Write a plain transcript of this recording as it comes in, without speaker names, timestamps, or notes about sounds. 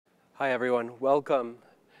Hi everyone, welcome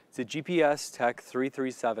to GPS Tech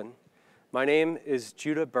 337. My name is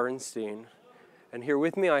Judah Bernstein, and here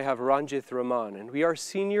with me I have Ranjith Raman, and we are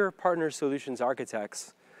Senior Partner Solutions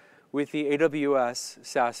Architects with the AWS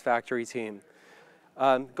SaaS Factory team.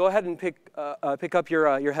 Go ahead and pick up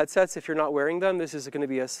your headsets if you're not wearing them. This is going to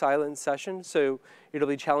be a silent session, so it'll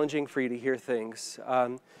be challenging for you to hear things.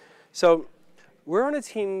 We're on a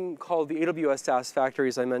team called the AWS SaaS Factory,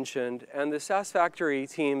 as I mentioned, and the SaaS Factory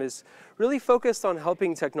team is really focused on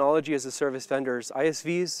helping technology as a service vendors,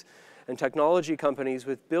 ISVs, and technology companies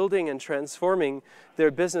with building and transforming their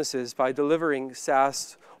businesses by delivering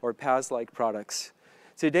SaaS or PaaS-like products.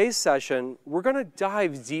 Today's session, we're going to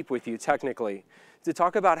dive deep with you technically to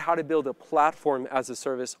talk about how to build a platform as a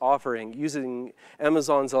service offering using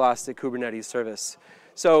Amazon's Elastic Kubernetes service.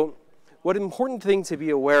 So, what important thing to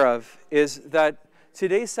be aware of is that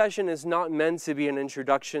today's session is not meant to be an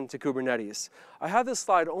introduction to Kubernetes. I have this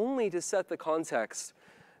slide only to set the context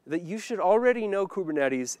that you should already know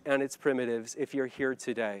Kubernetes and its primitives if you're here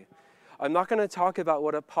today. I'm not going to talk about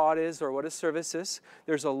what a pod is or what a service is.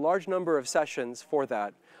 There's a large number of sessions for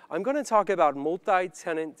that. I'm going to talk about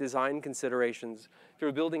multi-tenant design considerations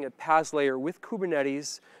for building a PaaS layer with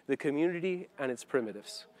Kubernetes, the community, and its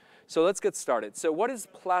primitives. So let's get started. So what is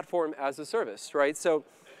platform as a service, right? So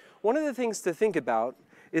one of the things to think about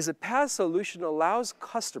is a PaaS solution allows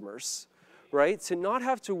customers, right, to not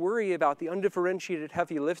have to worry about the undifferentiated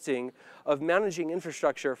heavy lifting of managing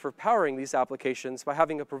infrastructure for powering these applications by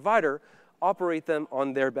having a provider operate them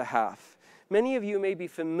on their behalf. Many of you may be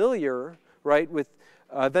familiar, right, with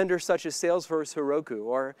vendors such as Salesforce Heroku,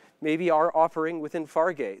 or maybe our offering within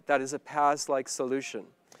Fargate that is a PaaS-like solution.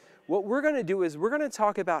 What we're going to do is we're going to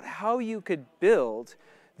talk about how you could build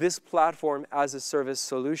this platform as a service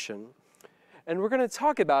solution. And we're going to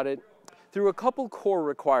talk about it through a couple core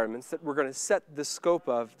requirements that we're going to set the scope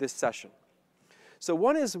of this session. So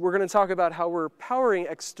one is we're going to talk about how we're powering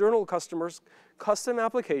external customers' custom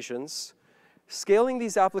applications, scaling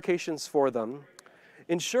these applications for them,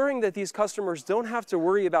 ensuring that these customers don't have to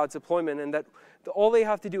worry about deployment and that all they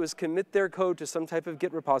have to do is commit their code to some type of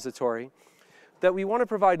Git repository, that we want to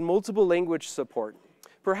provide multiple language support.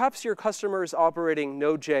 Perhaps your customer is operating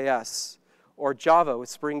Node.js or Java with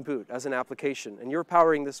Spring Boot as an application, and you're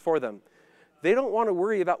powering this for them. They don't want to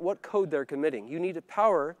worry about what code they're committing. You need to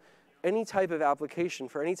power any type of application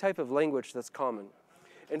for any type of language that's common.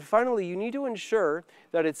 And finally, you need to ensure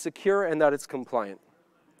that it's secure and that it's compliant.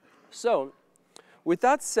 So, with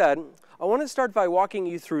that said, I want to start by walking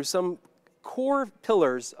you through some core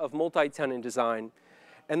pillars of multi-tenant design,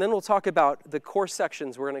 and then we'll talk about the core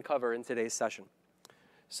sections we're going to cover in today's session.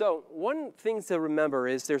 So one thing to remember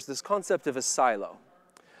is there's this concept of a silo.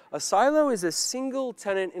 A silo is a single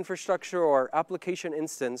tenant infrastructure or application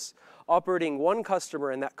instance operating one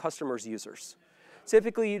customer and that customer's users.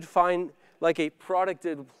 Typically, you'd find like a product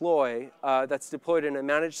deploy that's deployed in a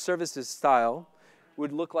managed services style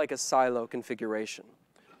would look like a silo configuration.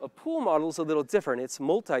 A pool model is a little different. It's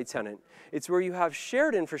multi-tenant. It's where you have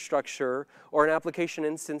shared infrastructure or an application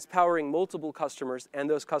instance powering multiple customers and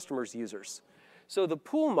those customers' users. So the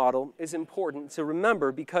pool model is important to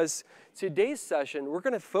remember because today's session, we're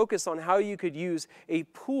going to focus on how you could use a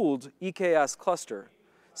pooled EKS cluster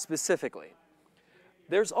specifically.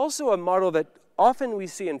 There's also a model that often we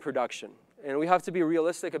see in production, and we have to be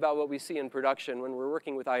realistic about what we see in production when we're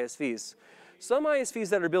working with ISVs. Some ISVs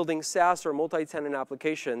that are building SaaS or multi-tenant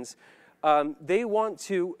applications, they want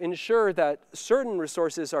to ensure that certain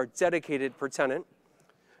resources are dedicated per tenant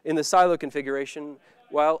in the silo configuration,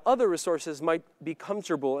 while other resources might be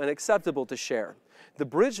comfortable and acceptable to share. The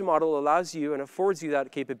bridge model allows you and affords you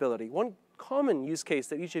that capability. One common use case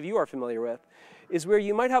that each of you are familiar with is where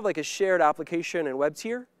you might have like a shared application and web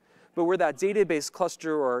tier, but where that database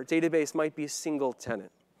cluster or database might be single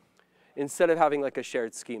tenant instead of having like a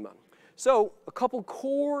shared schema. So a couple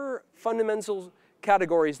core fundamental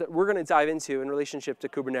categories that we're going to dive into in relationship to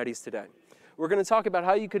Kubernetes today. We're going to talk about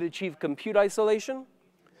how you could achieve compute isolation.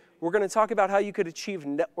 We're going to talk about how you could achieve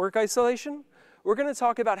network isolation. We're going to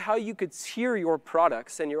talk about how you could tier your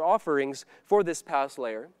products and your offerings for this PaaS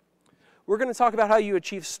layer. We're going to talk about how you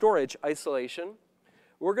achieve storage isolation.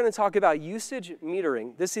 We're going to talk about usage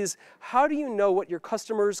metering. This is how do you know what your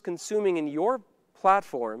customer is consuming in your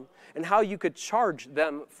platform and how you could charge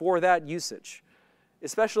them for that usage.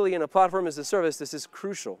 Especially in a platform as a service, this is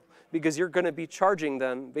crucial because you're going to be charging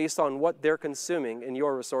them based on what they're consuming in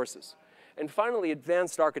your resources. And finally,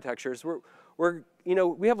 advanced architectures.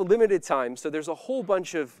 We have a limited time, so there's a whole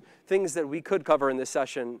bunch of things that we could cover in this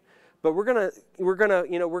session. But we're gonna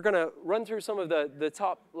run through some of the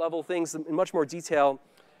top level things in much more detail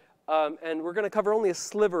And we're going to cover only a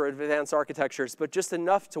sliver of advanced architectures, but just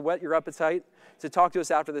enough to whet your appetite to talk to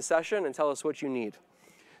us after the session and tell us what you need.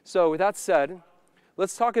 So with that said,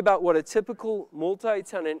 let's talk about what a typical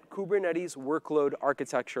multi-tenant Kubernetes workload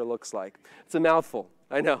architecture looks like. It's a mouthful,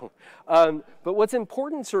 I know. But what's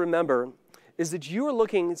important to remember is that you are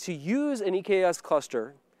looking to use an EKS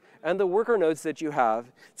cluster and the worker nodes that you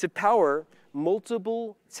have to power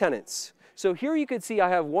multiple tenants. So here you can see I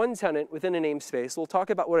have one tenant within a namespace. We'll talk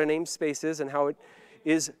about what a namespace is and how it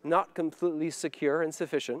is not completely secure and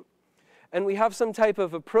sufficient. And we have some type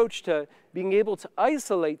of approach to being able to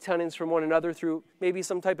isolate tenants from one another through maybe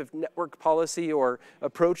some type of network policy or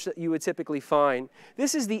approach that you would typically find.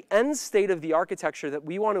 This is the end state of the architecture that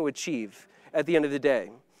we want to achieve at the end of the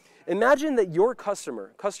day. Imagine that your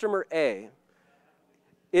customer, customer A,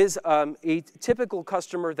 is a typical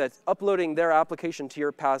customer that's uploading their application to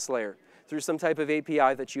your PaaS layer through some type of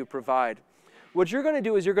API that you provide. What you're going to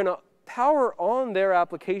do is you're going to power on their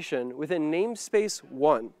application within namespace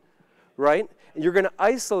 1, right? And you're going to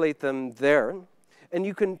isolate them there, and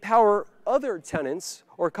you can power other tenants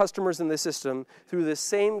or customers in the system through the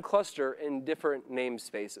same cluster in different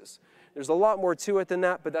namespaces. There's a lot more to it than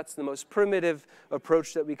that, but that's the most primitive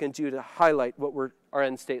approach that we can do to highlight what our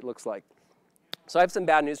end state looks like. So I have some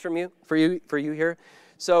bad news for you here.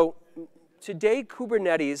 So today,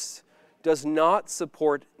 Kubernetes does not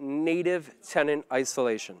support native tenant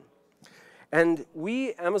isolation. And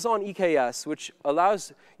we, Amazon EKS, which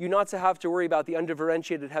allows you not to have to worry about the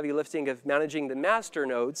undifferentiated heavy lifting of managing the master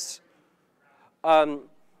nodes, and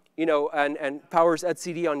powers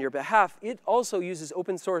etcd on your behalf, it also uses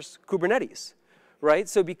open source Kubernetes, right?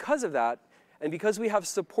 So because of that, and because we have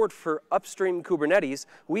support for upstream Kubernetes,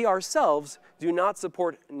 we ourselves do not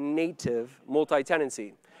support native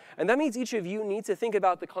multi-tenancy. And that means each of you need to think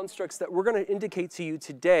about the constructs that we're going to indicate to you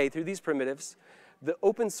today through these primitives, the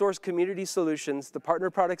open source community solutions, the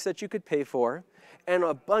partner products that you could pay for, and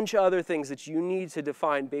a bunch of other things that you need to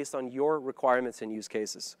define based on your requirements and use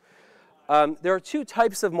cases. There are two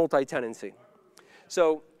types of multi-tenancy.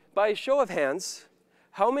 So by a show of hands,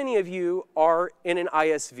 how many of you are in an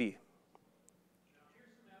ISV?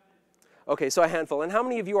 OK, so a handful. And how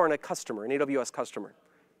many of you are in a customer, an AWS customer?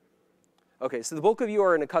 OK, so the bulk of you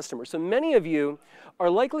are in a customer. So many of you are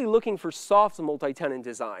likely looking for soft multi-tenant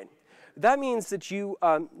design. That means that you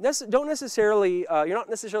you're not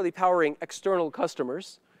necessarily powering external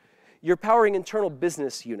customers. You're powering internal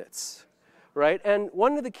business units, right? And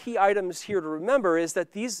one of the key items here to remember is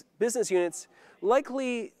that these business units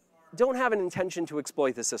likely don't have an intention to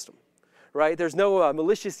exploit the system, right? There's no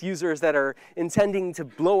malicious users that are intending to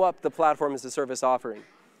blow up the platform as a service offering.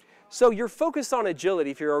 So you're focused on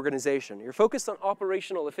agility for your organization. You're focused on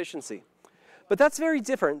operational efficiency. But that's very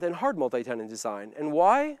different than hard multi-tenant design. And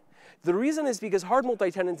why? The reason is because hard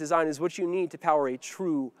multi-tenant design is what you need to power a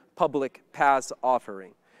true public PaaS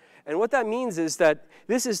offering. And what that means is that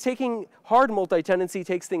this is taking hard multi-tenancy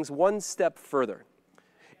takes things one step further.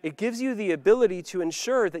 It gives you the ability to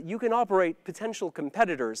ensure that you can operate potential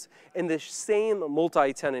competitors in the same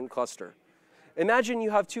multi-tenant cluster. Imagine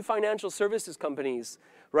you have two financial services companies,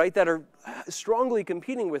 right, that are strongly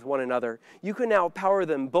competing with one another. You can now power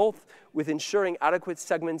them both with ensuring adequate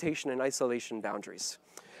segmentation and isolation boundaries.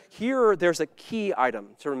 Here, there's a key item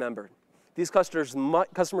to remember. These customers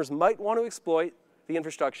might want to exploit the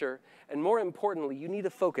infrastructure, and more importantly, you need to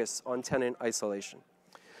focus on tenant isolation.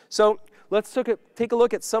 So let's take a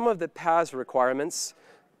look at some of the PaaS requirements.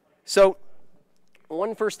 So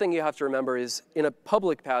one first thing you have to remember is in a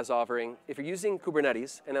public PaaS offering, if you're using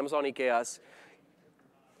Kubernetes and Amazon EKS,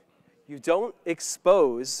 you don't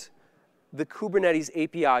expose the Kubernetes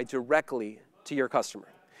API directly to your customer.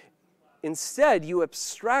 Instead, you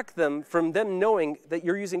abstract them from them knowing that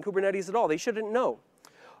you're using Kubernetes at all. They shouldn't know.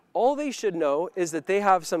 All they should know is that they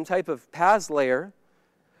have some type of PaaS layer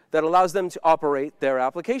that allows them to operate their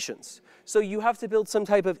applications. So you have to build some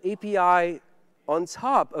type of API on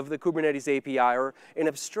top of the Kubernetes API, or an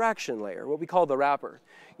abstraction layer, what we call the wrapper.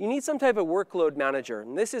 You need some type of workload manager.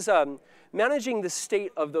 And this is managing the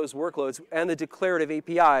state of those workloads and the declarative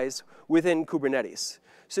APIs within Kubernetes.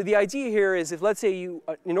 So the idea here is if, let's say, you,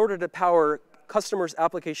 in order to power customer's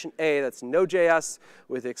application A, that's Node.js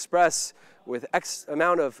with Express, with X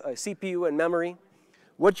amount of CPU and memory,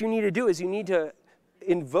 what you need to do is you need to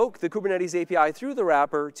invoke the Kubernetes API through the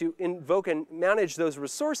wrapper to invoke and manage those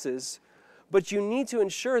resources, but you need to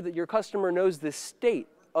ensure that your customer knows the state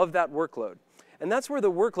of that workload. And that's where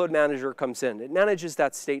the workload manager comes in. It manages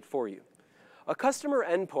that state for you. A customer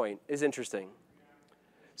endpoint is interesting.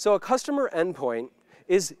 So a customer endpoint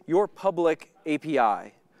is your public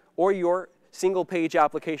API or your single page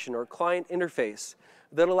application or client interface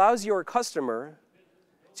that allows your customer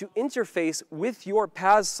to interface with your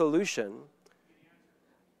PaaS solution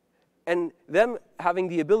and them having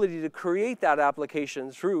the ability to create that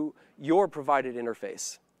application through your provided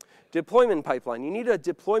interface. Deployment pipeline. You need a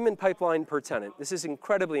deployment pipeline per tenant. This is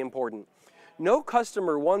incredibly important. No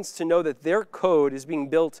customer wants to know that their code is being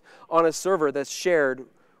built on a server that's shared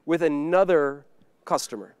with another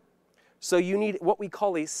customer. So you need what we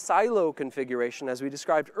call a silo configuration, as we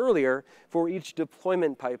described earlier, for each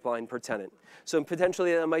deployment pipeline per tenant. So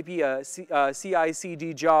potentially that might be a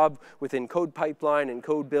CI/CD job within code pipeline and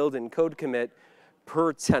code build and code commit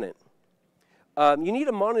per tenant. You need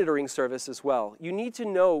a monitoring service as well. You need to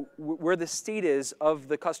know where the state is of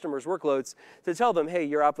the customer's workloads to tell them, hey,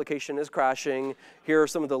 your application is crashing. Here are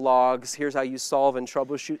some of the logs. Here's how you solve and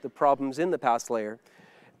troubleshoot the problems in the PaaS layer.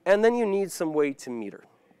 And then you need some way to meter.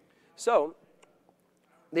 So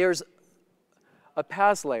there's a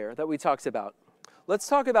PaaS layer that we talked about. Let's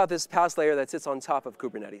talk about this PaaS layer that sits on top of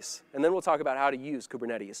Kubernetes. And then we'll talk about how to use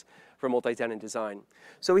Kubernetes for multi-tenant design.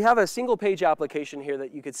 So we have a single page application here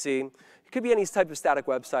that you could see. It could be any type of static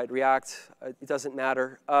website, React, it doesn't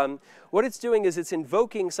matter. What it's doing is it's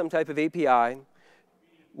invoking some type of API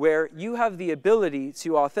where you have the ability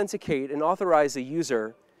to authenticate and authorize a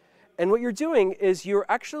user. And what you're doing is you're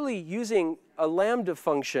actually using a Lambda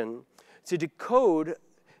function to decode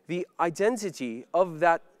the identity of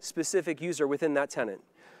that specific user within that tenant.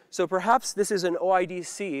 So perhaps this is an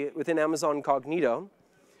OIDC within Amazon Cognito,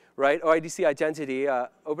 right? OIDC identity,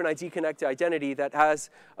 OpenID connected identity that has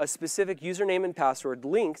a specific username and password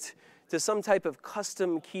linked to some type of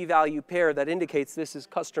custom key value pair that indicates this is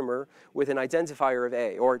customer with an identifier of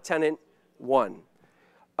A, or tenant 1.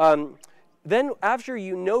 Then after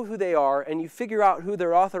you know who they are and you figure out who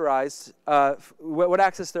they're authorized, what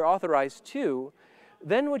access they're authorized to,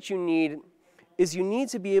 then what you need is you need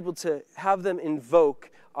to be able to have them invoke,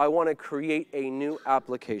 I want to create a new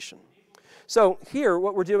application. So here,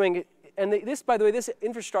 what we're doing, and this, by the way, this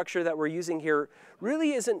infrastructure that we're using here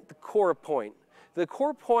really isn't the core point. The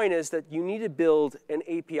core point is that you need to build an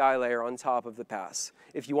API layer on top of the PaaS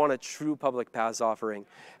if you want a true public PaaS offering.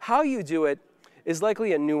 How you do it is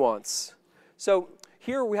likely a nuance. So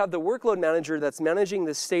here we have the workload manager that's managing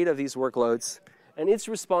the state of these workloads, and it's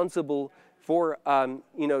responsible for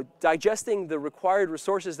digesting the required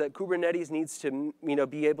resources that Kubernetes needs to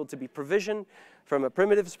be able to be provisioned from a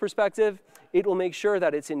primitives perspective. It will make sure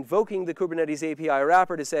that it's invoking the Kubernetes API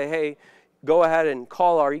wrapper to say, hey, go ahead and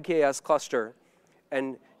call our EKS cluster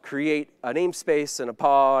and create a namespace and a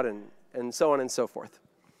pod and so on and so forth.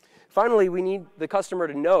 Finally, we need the customer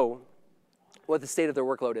to know what the state of their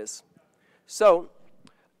workload is. So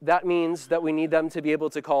that means that we need them to be able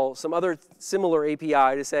to call some other similar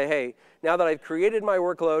API to say, hey, now that I've created my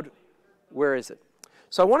workload, where is it?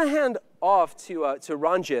 So I want to hand off to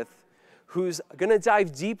Ranjith, who's going to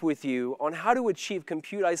dive deep with you on how to achieve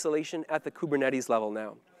compute isolation at the Kubernetes level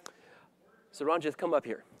now. So Ranjith, come up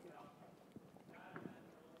here.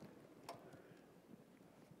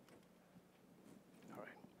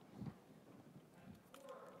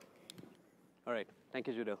 All right. Thank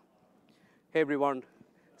you, Judah. Hey, everyone.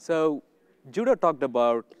 So Judah talked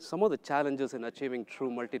about some of the challenges in achieving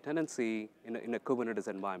true multi-tenancy in a Kubernetes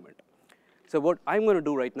environment. So what I'm going to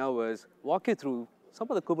do right now is walk you through some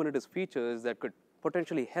of the Kubernetes features that could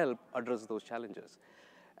potentially help address those challenges.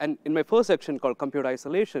 And in my first section called compute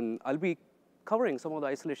isolation, I'll be covering some of the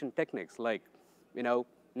isolation techniques like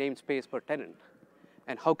namespace per tenant,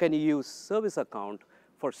 and how can you use service account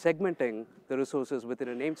for segmenting the resources within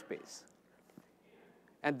a namespace.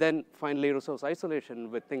 And then finally, resource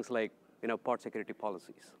isolation with things like pod security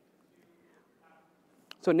policies.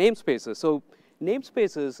 So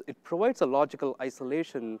namespaces, it provides a logical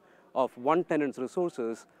isolation of one tenant's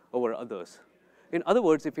resources over others. In other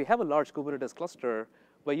words, if you have a large Kubernetes cluster,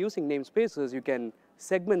 by using namespaces, you can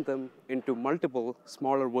segment them into multiple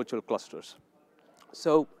smaller virtual clusters.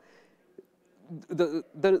 So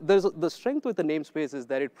the strength with the namespace is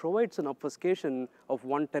that it provides an obfuscation of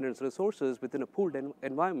one tenant's resources within a pooled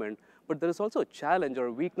environment, but there is also a challenge or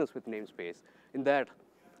a weakness with namespace in that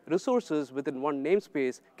resources within one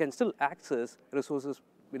namespace can still access resources,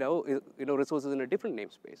 resources in a different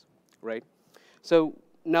namespace, right? So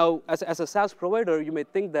now, as a SaaS provider, you may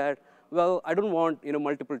think that, well, I don't want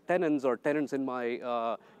multiple tenants or tenants in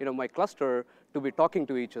my my cluster to be talking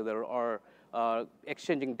to each other or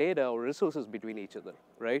exchanging data or resources between each other,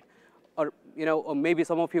 right? Or or maybe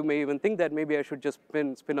some of you may even think that maybe I should just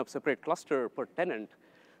spin up separate cluster per tenant.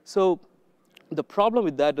 So the problem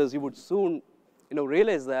with that is you would soon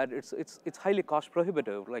realize that it's highly cost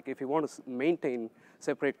prohibitive. Like if you want to maintain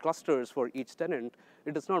separate clusters for each tenant,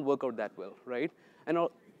 it does not work out that well, right? And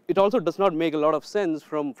it also does not make a lot of sense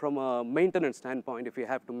from a maintenance standpoint if you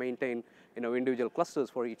have to maintain individual clusters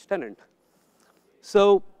for each tenant.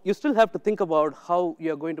 So you still have to think about how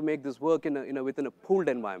you're going to make this work within a pooled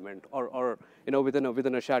environment or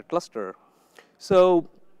within a shared cluster. So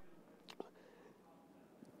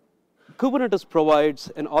Kubernetes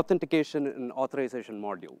provides an authentication and authorization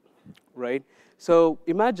module, right? So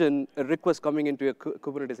imagine a request coming into a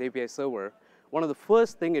Kubernetes API server. One of the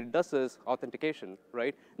first thing it does is authentication,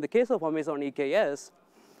 right? In the case of Amazon EKS,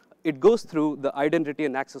 it goes through the identity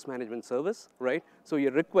and access management service, right? So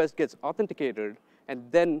your request gets authenticated, and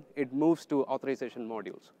then it moves to authorization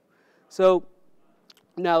modules. So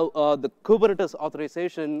now the Kubernetes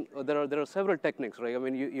authorization, there are several techniques, right? I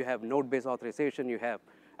mean, you have node-based authorization, you have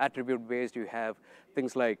attribute-based, you have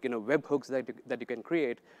things like webhooks that you can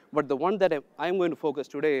create. But the one that I'm going to focus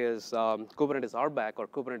today is Kubernetes RBAC, or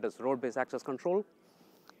Kubernetes Role-Based Access Control.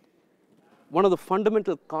 One of the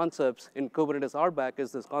fundamental concepts in Kubernetes RBAC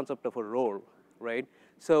is this concept of a role, right?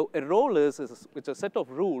 So a role it's a set of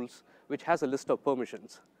rules which has a list of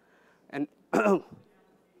permissions. And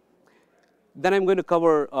then I'm going to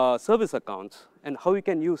cover service accounts and how you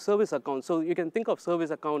can use service accounts. So you can think of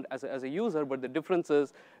service account as a user, but the difference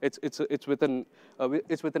is it's within a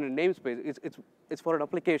namespace. It's for an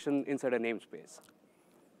application inside a namespace.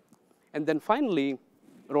 And then finally,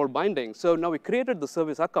 role binding. So now we created the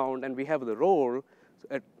service account and we have the role.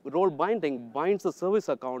 Role binding binds the service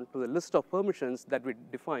account to the list of permissions that we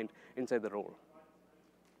defined inside the role.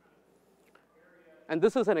 And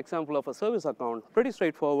this is an example of a service account, pretty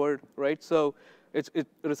straightforward, right? So it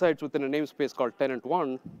resides within a namespace called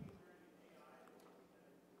tenant1.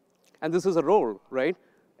 And this is a role, right?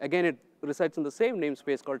 Again, it resides in the same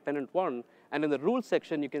namespace called tenant1. And in the rules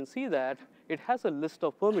section, you can see that it has a list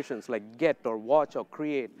of permissions like get or watch or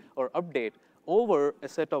create or update over a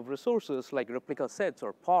set of resources like replica sets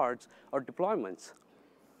or pods or deployments.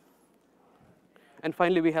 And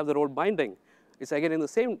finally, we have the role binding. It's again in the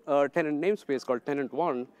same tenant namespace called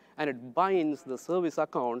tenant1, and it binds the service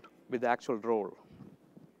account with the actual role.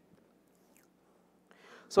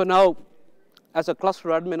 So now, as a cluster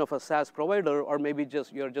admin of a SaaS provider, or maybe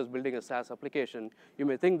you're just building a SaaS application, you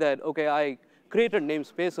may think that, okay, I created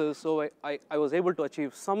namespaces, so I was able to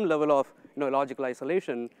achieve some level of logical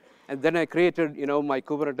isolation, and then I created my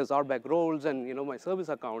Kubernetes RBAC roles and my service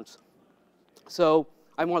accounts. So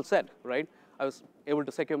I'm all set, right? I was able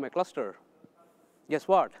to secure my cluster. Guess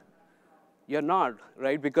what? You're not,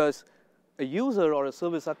 right? Because a user or a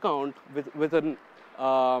service account within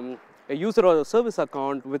a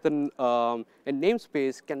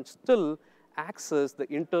namespace can still access the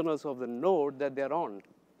internals of the node that they're on.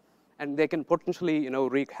 And they can potentially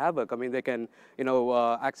wreak havoc. I mean, they can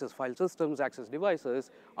access file systems, access devices,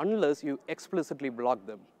 unless you explicitly block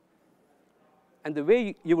them. And the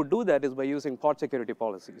way you would do that is by using pod security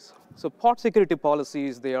policies. So pod security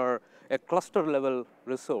policies, they are a cluster-level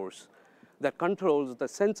resource that controls the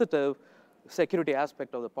sensitive security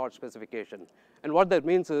aspect of the pod specification. And what that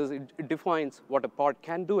means is it defines what a pod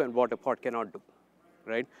can do and what a pod cannot do,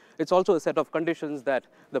 right? It's also a set of conditions that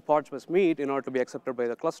the pods must meet in order to be accepted by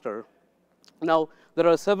the cluster. Now, there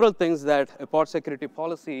are several things that a pod security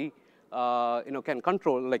policy can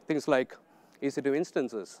control, like things like EC2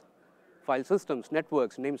 instances, file systems,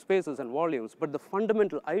 networks, namespaces, and volumes. But the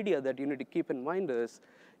fundamental idea that you need to keep in mind is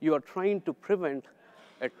you are trying to prevent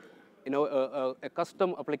a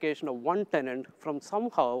custom application of one tenant from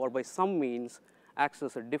somehow or by some means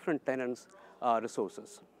access a different tenant's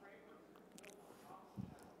resources.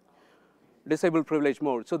 Disable privilege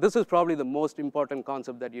mode. So this is probably the most important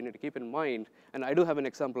concept that you need to keep in mind. And I do have an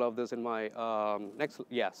example of this in my next.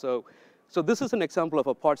 Yeah. So this is an example of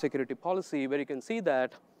a pod security policy where you can see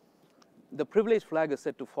that the privilege flag is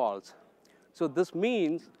set to false. So this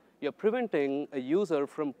means you're preventing a user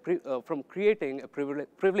from creating a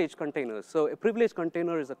privileged container. So a privileged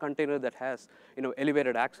container is a container that has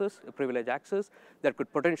elevated access, a privileged access that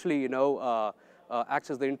could potentially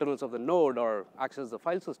access the internals of the node or access the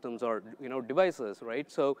file systems or devices, right?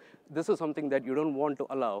 So this is something that you don't want to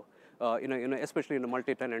allow, especially in a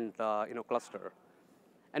multi-tenant cluster.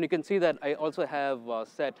 And you can see that I also have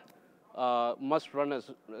set must run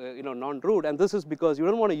as non-root, and this is because you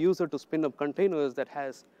don't want a user to spin up containers that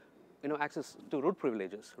has access to root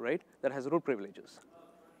privileges, right? That has root privileges.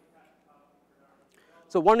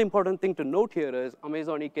 So one important thing to note here is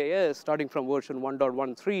Amazon EKS, starting from version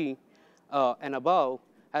 1.13 and above,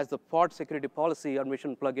 has the pod security policy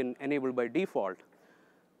admission plugin enabled by default.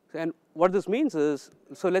 And what this means is,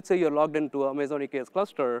 so let's say you're logged into Amazon EKS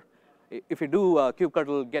cluster. If you do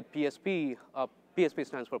kubectl get PSP, PSP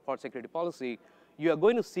stands for pod security policy, you are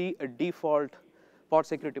going to see a default pod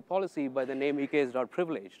security policy by the name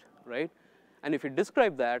EKS.privileged, right? And if you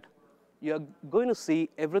describe that, you're going to see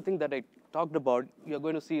everything that I talked about. You're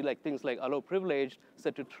going to see like things like allow privileged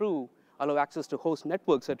set to true, allow access to host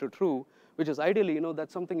network set to true, which is ideally,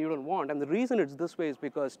 that's something you don't want. And the reason it's this way is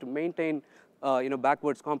because to maintain,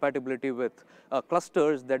 backwards compatibility with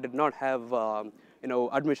clusters that did not have,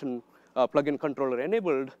 admission plugin controller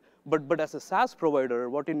enabled. But as a SaaS provider,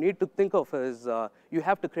 what you need to think of is you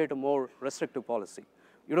have to create a more restrictive policy.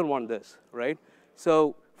 You don't want this, right?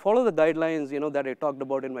 So follow the guidelines, that I talked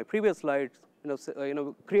about in my previous slides.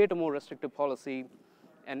 Create a more restrictive policy,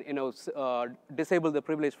 and disable the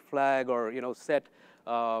privilege flag, or set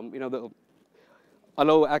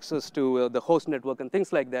allow access to the host network and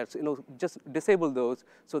things like that. So, just disable those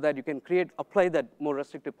so that you can apply that more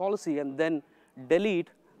restrictive policy, and then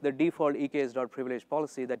delete the default EKS.privilege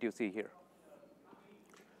policy that you see here.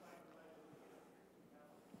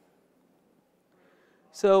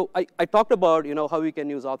 So I talked about how we can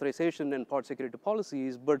use authorization and pod security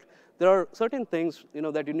policies, but there are certain things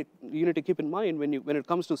that you need to keep in mind when it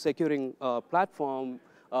comes to securing platform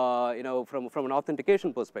from an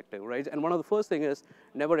authentication perspective, right? And one of the first thing is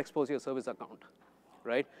never expose your service account,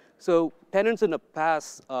 right? So tenants in a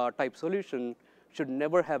PaaS type solution should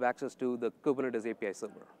never have access to the Kubernetes API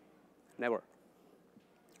server, never.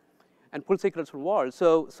 And pull secrets from vault.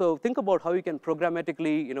 So think about how you can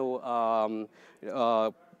programmatically,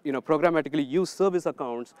 programmatically use service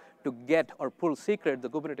accounts to get or pull the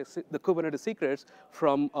Kubernetes secrets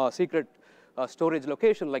from a secret storage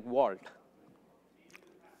location like Vault.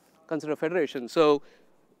 Consider federation. So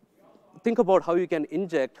think about how you can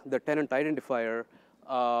inject the tenant identifier.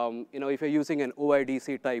 If you're using an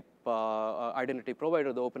OIDC type identity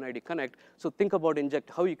provider, the OpenID Connect, so think about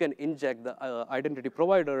how you can inject the identity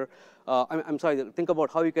provider. Think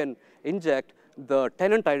about how you can inject the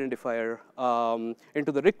tenant identifier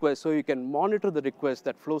into the request, so you can monitor the request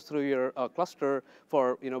that flows through your cluster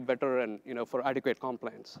for better and for adequate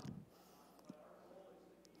compliance.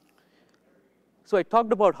 So I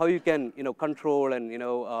talked about how you can control and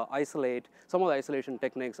isolate some of the isolation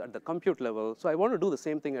techniques at the compute level. So I want to do the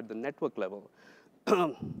same thing at the network level.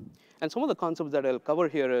 And some of the concepts that I'll cover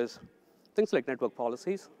here is things like network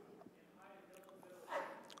policies,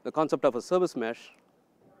 the concept of a service mesh,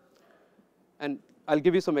 and I'll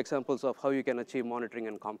give you some examples of how you can achieve monitoring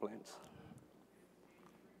and compliance.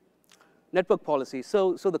 Network policy.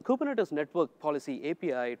 So the Kubernetes network policy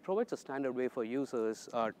API provides a standard way for users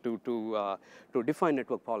to define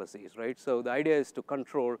network policies, right? So the idea is to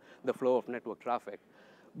control the flow of network traffic.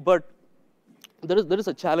 But there is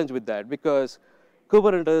a challenge with that, because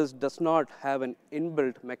Kubernetes does not have an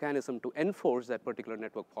inbuilt mechanism to enforce that particular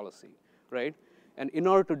network policy, right? And in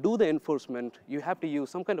order to do the enforcement, you have to use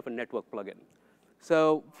some kind of a network plugin.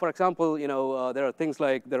 So, for example, there are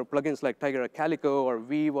plugins like Tigera Calico or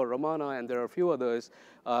Weave or Romana, and there are a few others.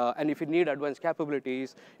 And if you need advanced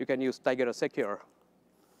capabilities, you can use Tigera Secure.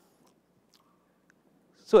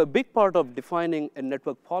 So a big part of defining a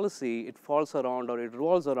network policy, it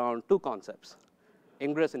revolves around two concepts: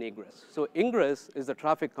 ingress and egress. So ingress is the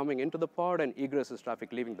traffic coming into the pod, and egress is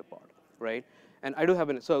traffic leaving the pod, right? And I do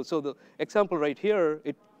have so the example right here,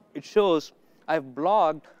 it shows I've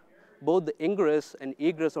blocked both the ingress and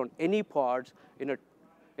egress on any pods in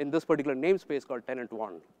this particular namespace called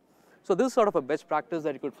tenant1. So this is sort of a best practice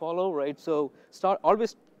that you could follow, right? So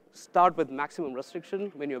always start with maximum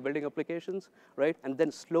restriction when you're building applications, right? And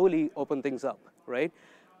then slowly open things up, right?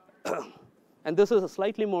 And this is a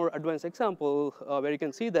slightly more advanced example where you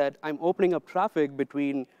can see that I'm opening up traffic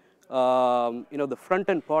between the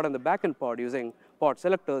front-end pod and the back-end pod using pod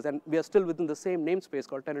selectors, and we are still within the same namespace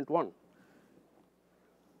called tenant1.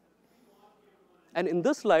 And in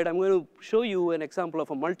this slide, I'm going to show you an example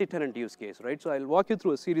of a multi-tenant use case, right? So I'll walk you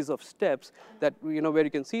through a series of steps that, where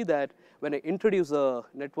you can see that when I introduce a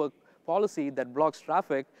network policy that blocks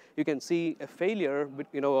traffic, you can see a failure,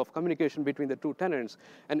 of communication between the two tenants.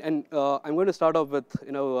 And I'm going to start off with,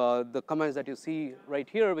 the commands that you see right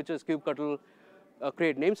here, which is kubectl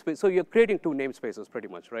create namespace. So you're creating two namespaces pretty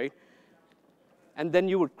much, right? And then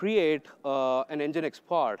you would create an Nginx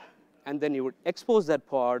pod, and then you would expose that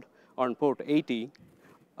pod on port 80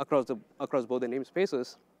 across both the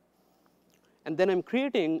namespaces. And then I'm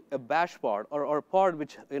creating a bash pod or a pod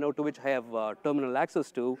which to which I have terminal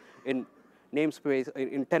access to in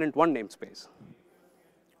tenant1 namespace.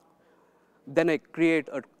 Then I create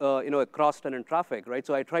a cross-tenant traffic, right?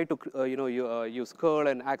 So I try to use curl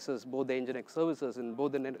and access both the Nginx services in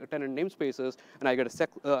both the tenant namespaces, and I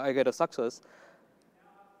get a success.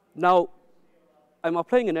 Now, I'm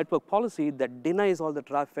applying a network policy that denies all the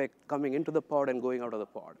traffic coming into the pod and going out of the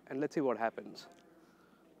pod. And let's see what happens.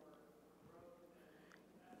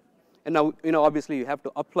 And now, obviously, you have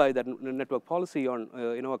to apply that network policy on,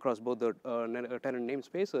 across both the tenant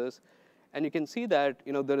namespaces. And you can see that,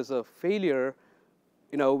 there is a failure,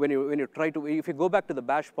 when you try to, if you go back to the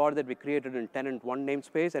bash pod that we created in tenant 1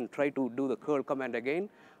 namespace and try to do the curl command again,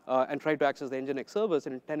 and try to access the Nginx service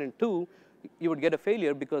in tenant 2, you would get a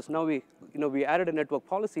failure because now we added a network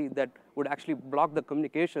policy that would actually block the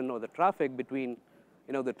communication or the traffic between,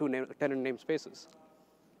 the two tenant namespaces.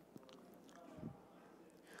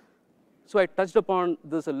 So I touched upon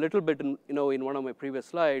this a little bit in, in one of my previous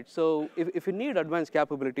slides. So if you need advanced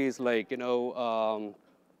capabilities like,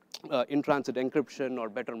 in-transit encryption or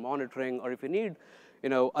better monitoring, or if you need,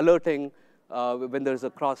 alerting when there's a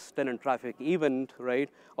cross-tenant traffic event, right?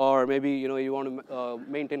 Or maybe, you want to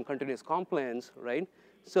maintain continuous compliance, right?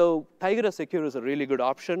 So Tigera Secure is a really good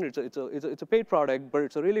option. It's a paid product, but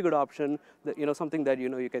it's a really good option. That, something that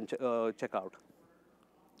you can check out.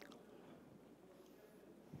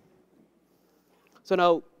 So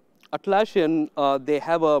now, Atlassian, they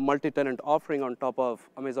have a multi-tenant offering on top of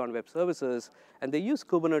Amazon Web Services, and they use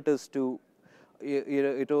Kubernetes to,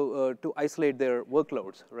 to isolate their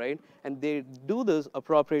workloads, right? And they do this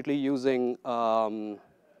appropriately using,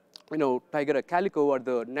 Tigera Calico at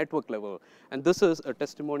the network level. And this is a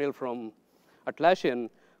testimonial from Atlassian,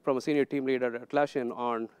 from a senior team leader at Atlassian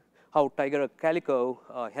on how Tigera Calico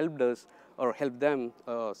helped us, or helped them,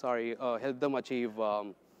 helped them achieve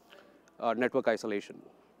network isolation.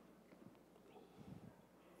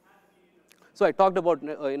 So I talked about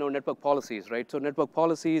network policies, right? So network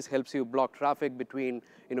policies helps you block traffic between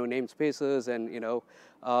namespaces, and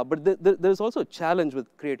but there's also a challenge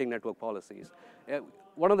with creating network policies.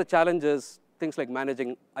 One of the challenges, things like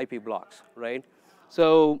managing IP blocks, right?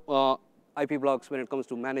 So IP blocks when it comes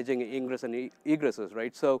to managing ingress and egresses,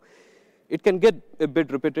 right? So it can get a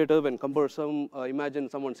bit repetitive and cumbersome. Imagine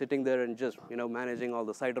someone sitting there and just managing all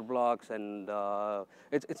the CIDR blocks, and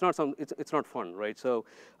it's not fun, right? So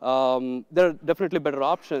there are definitely better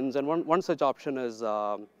options, and one such option is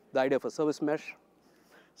the idea of a service mesh.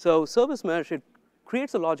 So service mesh, it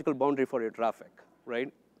creates a logical boundary for your traffic,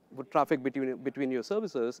 right? With traffic between your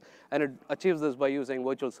services, and it achieves this by using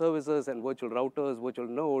virtual services and virtual routers, virtual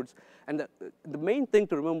nodes. And the main thing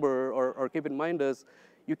to remember or keep in mind is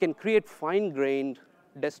you can create fine-grained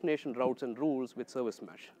destination routes and rules with service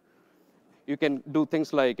mesh. You can do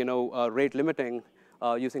things like rate limiting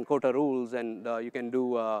using quota rules, and you can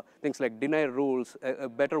do things like deny rules, a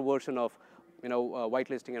better version of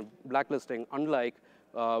whitelisting and blacklisting, unlike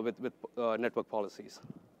with network policies.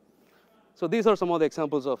 So these are some of the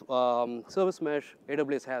examples of service mesh.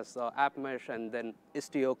 AWS has app mesh, and then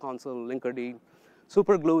Istio, Consul, Linkerd.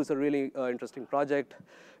 Superglue is a really interesting project.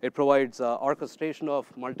 It provides orchestration of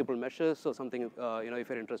multiple meshes. So something, if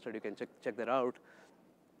you're interested, you can check that out.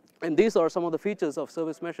 And these are some of the features of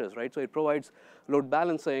service meshes, right? So it provides load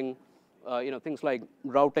balancing, things like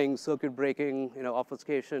routing, circuit breaking,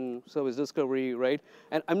 obfuscation, service discovery, right?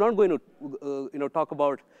 And I'm not going to, talk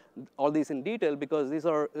about all these in detail because these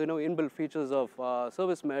are, inbuilt features of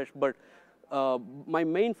service mesh. But my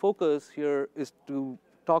main focus here is to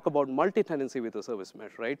talk about multi-tenancy with a service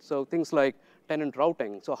mesh, right? So things like tenant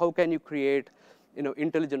routing. So how can you create,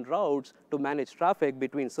 intelligent routes to manage traffic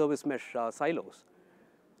between service mesh silos?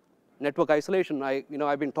 Network isolation.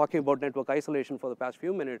 I've been talking about network isolation for the past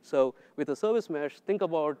few minutes. So with a service mesh, think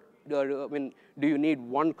about, do you need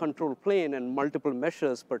one control plane and multiple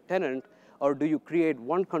meshes per tenant, or do you create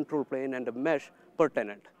one control plane and a mesh per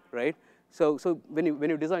tenant, right? So when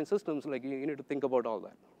you design systems, like you need to think about all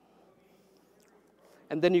that.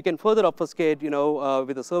 And then you can further obfuscate,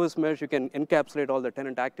 with a service mesh, you can encapsulate all the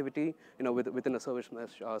tenant activity, within a service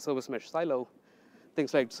mesh silo.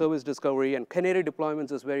 Things like service discovery and canary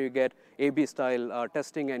deployments is where you get A/B style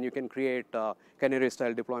testing, and you can create canary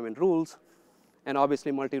style deployment rules. And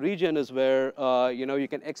obviously, multi-region is where you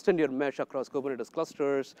can extend your mesh across Kubernetes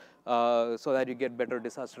clusters so that you get better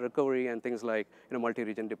disaster recovery and things like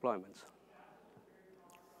multi-region deployments.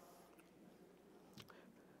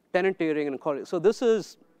 Tenant tiering and quality. So this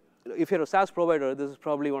is, if you're a SaaS provider, this is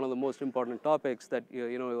probably one of the most important topics that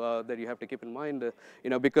that you have to keep in mind,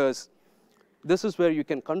 because this is where you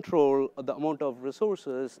can control the amount of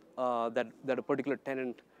resources that a particular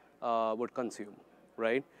tenant would consume,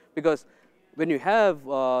 right? Because when you have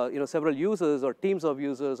several users or teams of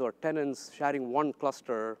users or tenants sharing one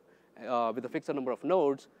cluster with a fixed number of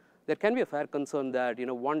nodes, there can be a fair concern that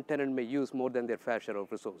one tenant may use more than their fair share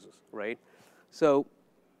of resources, right? So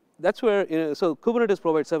that's where, so Kubernetes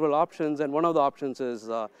provides several options, and one of the options is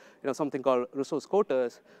something called resource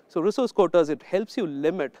quotas. So resource quotas, it helps you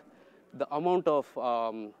limit the amount of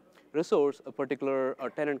resource a particular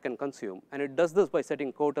tenant can consume. And it does this by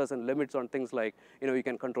setting quotas and limits on things like, you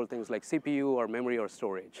can control things like CPU or memory or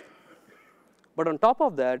storage. But on top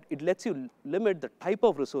of that, it lets you limit the type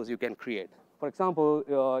of resource you can create. For example,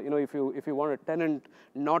 if you want a tenant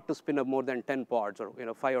not to spin up more than 10 pods or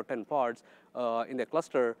 5 or 10 pods in the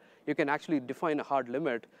cluster, you can actually define a hard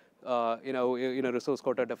limit in a resource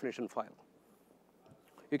quota definition file.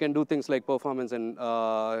 You can do things like performance and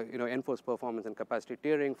enforce performance and capacity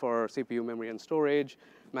tiering for CPU, memory, and storage,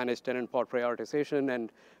 manage tenant pod prioritization,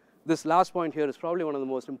 and this last point here is probably one of the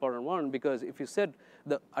most important one, because if you set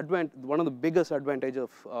one of the biggest advantage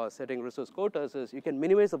of setting resource quotas is you can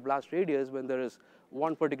minimize the blast radius when there is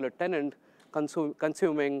one particular tenant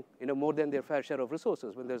consuming more than their fair share of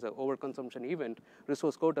resources. When there's an overconsumption event,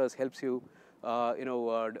 resource quotas helps you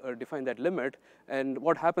define that limit. And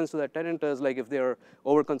what happens to that tenant is, like, if they're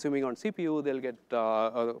overconsuming on CPU, they'll get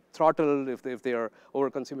throttled. If they are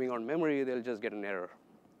overconsuming on memory, they'll just get an error.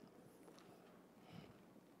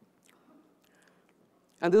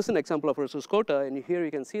 And this is an example of resource quota, and here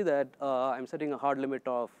you can see that I'm setting a hard limit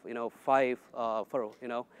of 5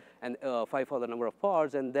 and 5 for the number of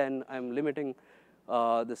pods, and then I'm limiting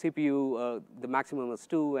the CPU. The maximum is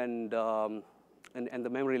 2, and the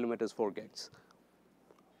memory limit is 4 gigs.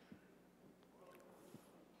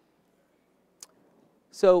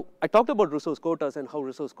 So I talked about resource quotas and how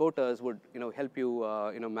resource quotas would help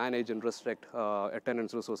you manage and restrict a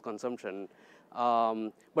tenant's resource consumption.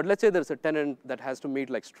 But let's say there's a tenant that has to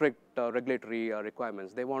meet like strict regulatory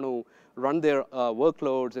requirements. They want to run their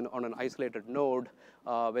workloads on an isolated node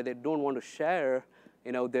where they don't want to share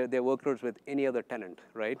their workloads with any other tenant,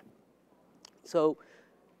 right? So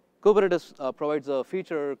Kubernetes provides a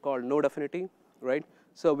feature called node affinity, right?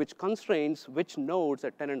 So which constrains which nodes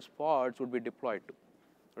a tenant's pods would be deployed to,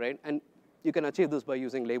 right? And you can achieve this by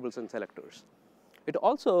using labels and selectors. It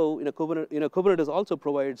also, Kubernetes also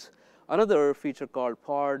provides another feature called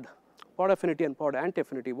pod affinity and pod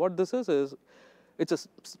anti-affinity. What this is it's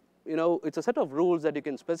a set of rules that you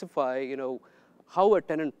can specify, how a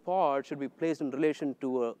tenant pod should be placed in relation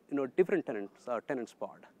to a different tenant's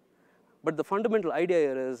pod. But the fundamental idea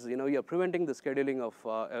here is, you're preventing the scheduling of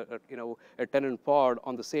a tenant pod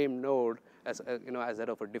on the same node as that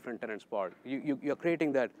of a different tenant's pod. You're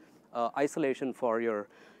creating that isolation for your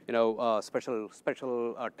special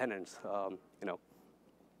tenants.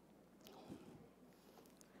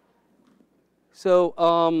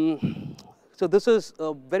 So this is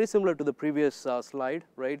very similar to the previous slide,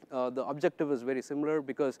 right? The objective is very similar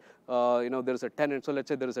because there's a tenant. So let's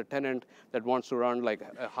say there is a tenant that wants to run like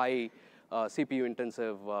a high CPU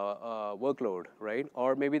intensive workload, right?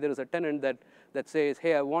 Or maybe there is a tenant that says,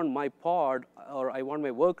 hey, I want my pod or I want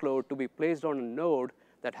my workload to be placed on a node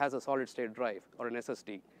that has a solid state drive or an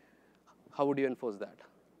SSD. How would you enforce that,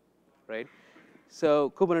 right?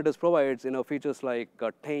 So Kubernetes provides features like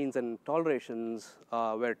taints and tolerations,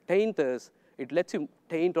 where taint is, it lets you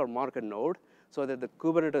taint or mark a node so that the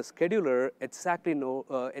Kubernetes scheduler exactly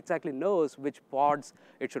knows which pods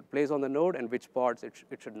it should place on the node and which pods it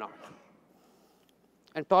should not.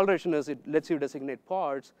 And toleration is, it lets you designate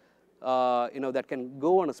pods that can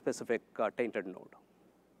go on a specific tainted node.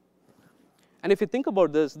 And if you think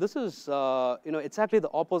about this is exactly the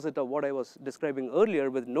opposite of what I was describing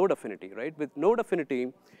earlier with node affinity, right? With node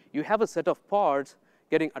affinity, you have a set of pods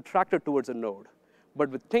getting attracted towards a node. But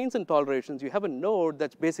with taints and tolerations, you have a node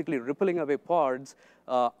that's basically rippling away pods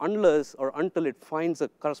unless or until it finds a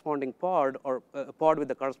corresponding pod or a pod with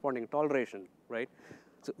the corresponding toleration, right?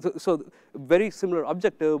 So very similar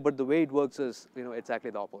objective, but the way it works is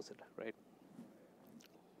exactly the opposite, right?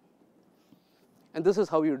 And this is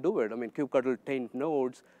how you do it. I mean, kubectl taint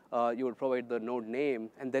nodes, you would provide the node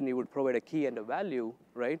name, and then you would provide a key and a value,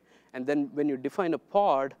 right? And then when you define a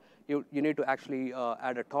pod, you need to actually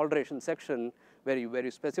add a toleration section where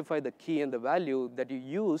you specify the key and the value that you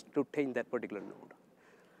used to taint that particular node.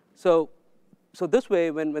 So this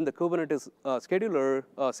way, when the Kubernetes scheduler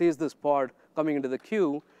sees this pod coming into the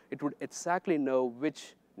queue, it would exactly know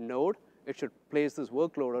which node it should place this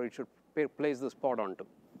workload or it should place this pod onto.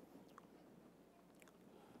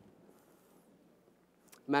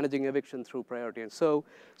 Managing eviction through priority. And so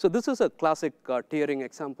this is a classic tiering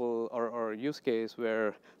example or use case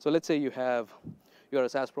where, so let's say you're a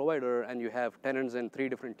SaaS provider and you have tenants in 3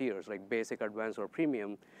 different tiers, like basic, advanced, or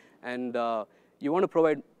premium, and you want to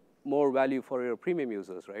provide more value for your premium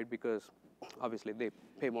users, right? Because obviously they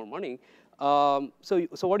pay more money. So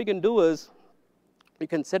what you can do is you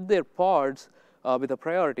can set their pods with a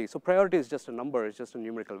priority. So priority is just a number, it's just a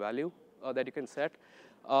numerical value that you can set.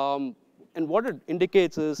 And what it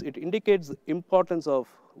indicates is, it indicates the importance of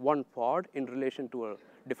one pod in relation to a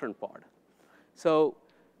different pod. So,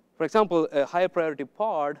 for example, a higher priority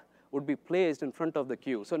pod would be placed in front of the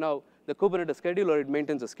queue. So now the Kubernetes scheduler, it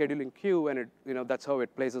maintains a scheduling queue, and that's how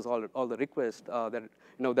it places all the requests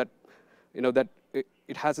that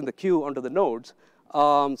it has in the queue onto the nodes.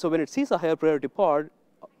 So when it sees a higher priority pod,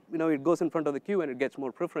 it goes in front of the queue and it gets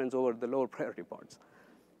more preference over the lower priority pods.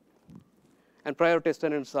 And prioritized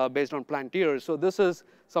tenants are based on planned tiers. So this is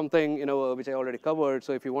something which I already covered.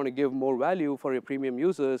 So if you want to give more value for your premium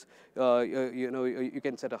users, you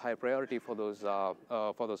can set a high priority for those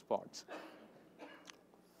pods.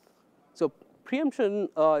 So preemption,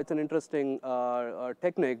 it's an interesting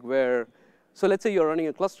technique where, so let's say you're running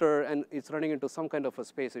a cluster and it's running into some kind of a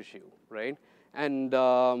space issue, right? And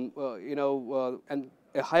and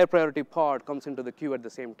a higher priority pod comes into the queue at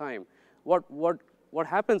the same time. What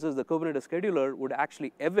happens is the Kubernetes scheduler would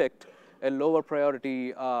actually evict a lower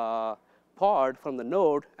priority pod from the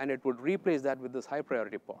node, and it would replace that with this high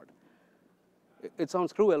priority pod. It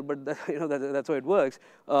sounds cruel, but that's how it works.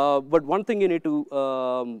 But one thing you need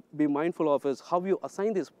to be mindful of is how you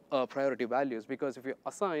assign these priority values. Because if you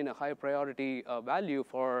assign a high priority value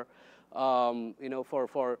for,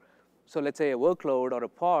 so let's say a workload or a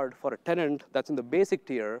pod for a tenant that's in the basic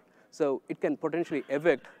tier, so it can potentially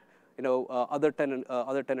evict other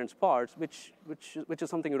tenants' pods, which is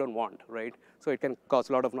something you don't want, right? So it can cause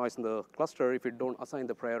a lot of noise in the cluster if you don't assign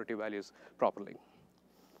the priority values properly.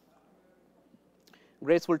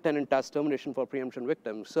 Graceful tenant task termination for preemption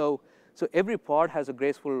victims. So every pod has a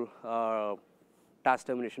graceful task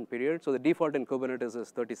termination period. So the default in Kubernetes is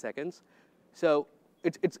 30 seconds. So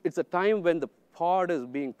it's a time when the pod is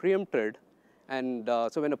being preempted. And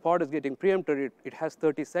so when a pod is getting preempted, it has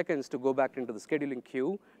 30 seconds to go back into the scheduling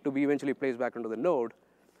queue to be eventually placed back into the node.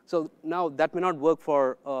 So now that may not work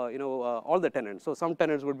for all the tenants. So some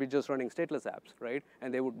tenants would be just running stateless apps, right?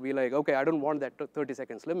 And they would be like, OK, I don't want that 30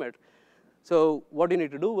 seconds limit. So what you need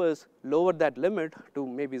to do is lower that limit to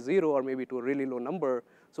maybe 0 or maybe to a really low number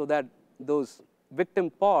so that those victim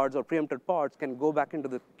pods or preempted pods can go back into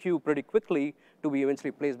the queue pretty quickly to be eventually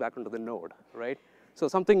placed back into the node, right? So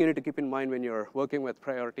something you need to keep in mind when you're working with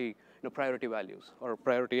priority values or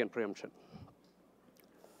priority and preemption.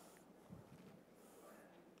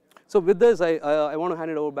 So with this, I want to hand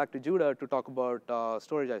it over back to Judah to talk about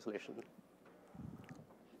storage isolation.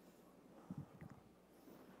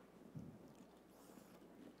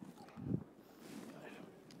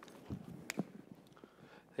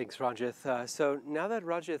 Thanks, Rajith. So now that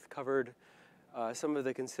Rajith covered some of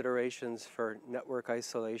the considerations for network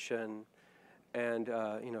isolation and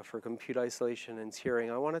for compute isolation and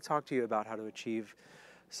tiering, I want to talk to you about how to achieve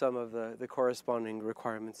some of the corresponding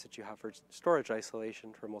requirements that you have for storage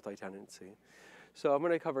isolation for multi-tenancy. So I'm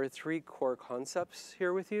going to cover 3 core concepts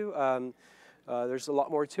here with you. There's a lot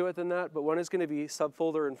more to it than that, but one is going to be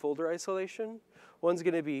subfolder and folder isolation. One's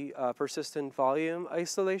going to be persistent volume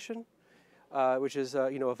isolation, which is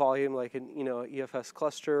a volume like an EFS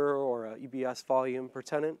cluster or a EBS volume per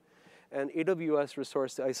tenant, and AWS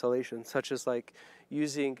resource isolation, such as like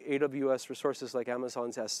using AWS resources like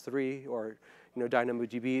Amazon's S3 or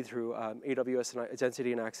DynamoDB through AWS and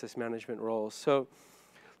identity and access management roles. So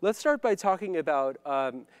let's start by talking about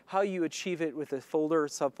how you achieve it with the folder,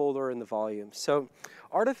 subfolder, and the volume. So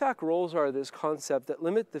artifact roles are this concept that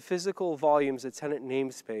limit the physical volumes a tenant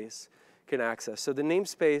namespace can access. So the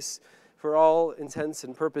namespace, for all intents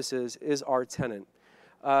and purposes, is our tenant.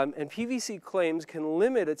 And PVC claims can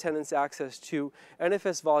limit a tenant's access to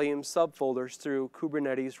NFS volume subfolders through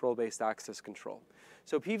Kubernetes role-based access control.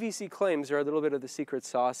 So PVC claims are a little bit of the secret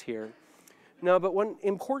sauce here. Now, but one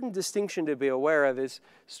important distinction to be aware of is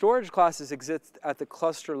storage classes exist at the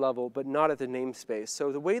cluster level, but not at the namespace.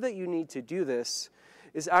 So the way that you need to do this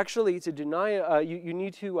is actually to deny, you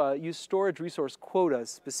need to use storage resource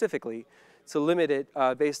quotas specifically to limit it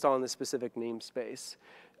based on the specific namespace.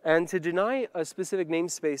 And to deny a specific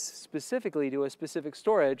namespace specifically to a specific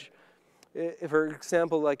storage, for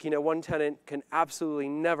example, like one tenant can absolutely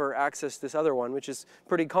never access this other one, which is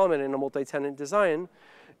pretty common in a multi-tenant design,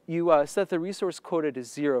 you set the resource quota to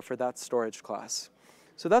 0 for that storage class.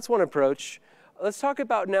 So that's one approach. Let's talk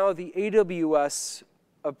about now the AWS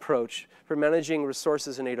approach for managing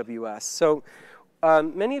resources in AWS. So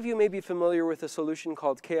many of you may be familiar with a solution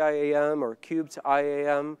called KIAM or Kube to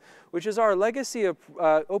IAM, which is our legacy of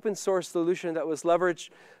open source solution that was leveraged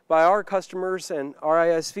by our customers and our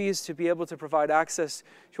ISVs to be able to provide access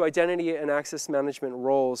to identity and access management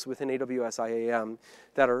roles within AWS IAM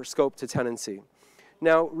that are scoped to tenancy.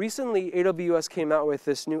 Now, recently, AWS came out with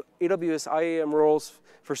this new AWS IAM roles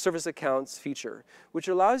for service accounts feature, which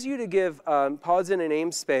allows you to give pods in a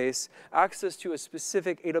namespace access to a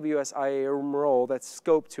specific AWS IAM role that's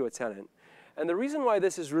scoped to a tenant. And the reason why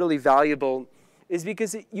this is really valuable is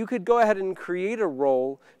because you could go ahead and create a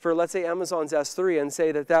role for, let's say, Amazon's S3 and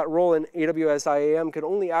say that that role in AWS IAM could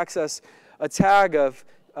only access a tag of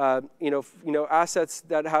assets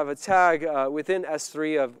that have a tag within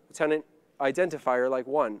S3 of tenant identifier like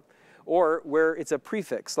 1, or where it's a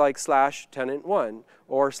prefix like /tenant1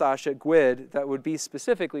 or /a GUID that would be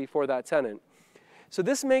specifically for that tenant. So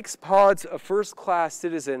this makes pods a first-class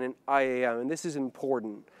citizen in IAM, and this is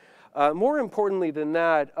important. More importantly than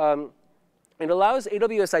that, it allows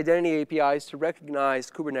AWS Identity APIs to recognize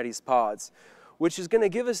Kubernetes pods, which is going to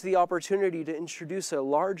give us the opportunity to introduce a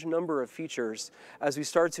large number of features as we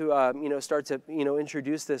start to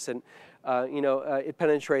introduce this, and it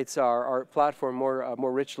penetrates our platform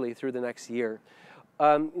more richly through the next year.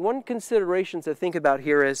 One consideration to think about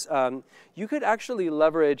here is you could actually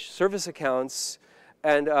leverage service accounts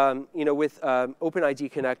and with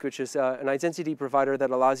OpenID Connect, which is an identity provider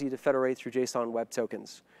that allows you to federate through JSON Web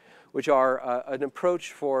Tokens, which are an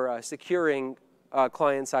approach for securing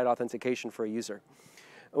client-side authentication for a user.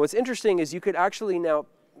 And what's interesting is you could actually now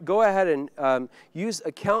go ahead and use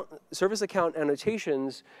service account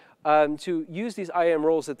annotations to use these IAM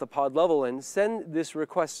roles at the pod level and send this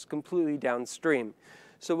request completely downstream.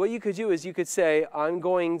 So what you could do is you could say, I'm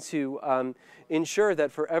going to ensure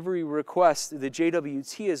that for every request, the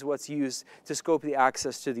JWT is what's used to scope the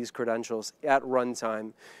access to these credentials at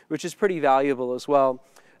runtime, which is pretty valuable as well.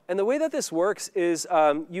 And the way that this works is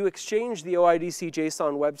you exchange the OIDC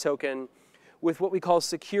JSON Web Token with what we call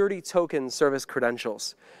security token service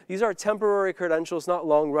credentials. These are temporary credentials, not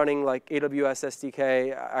long-running like AWS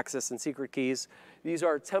SDK access and secret keys. These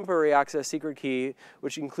are temporary access secret key,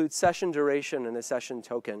 which includes session duration and a session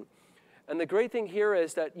token. And the great thing here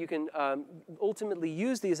is that you can ultimately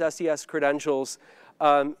use these SES credentials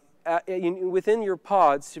within your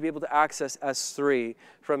pods to be able to access S3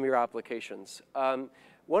 from your applications.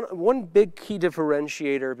 One big key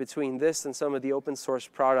differentiator between this and some of the open source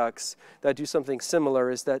products that do something similar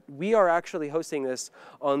is that we are actually hosting this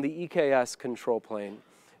on the EKS control plane,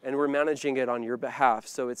 and we're managing it on your behalf,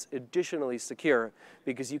 so it's additionally secure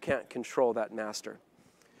because you can't control that master.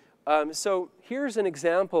 So here's an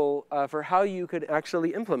example for how you could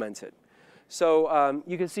actually implement it. So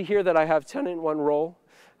you can see here that I have tenant1 role.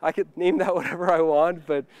 I could name that whatever I want,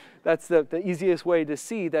 but that's the easiest way to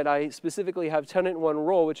see that I specifically have tenant1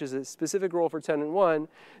 role, which is a specific role for tenant1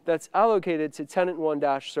 that's allocated to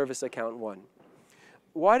tenant1-service account 1.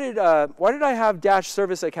 Why did I have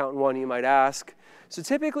 -service account 1, you might ask? So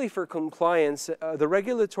typically for compliance, the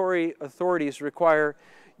regulatory authorities require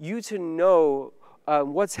you to know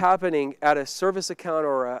what's happening at a service account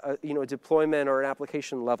or a deployment or an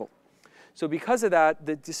application level. So because of that,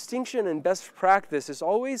 the distinction and best practice is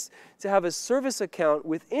always to have a service account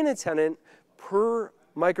within a tenant per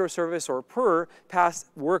microservice or per past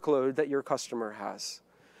workload that your customer has.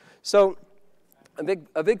 So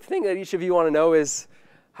a big thing that each of you want to know is,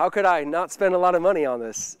 how could I not spend a lot of money on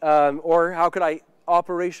this? Or how could I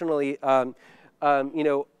operationally,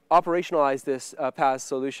 operationalize this PaaS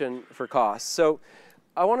solution for cost? So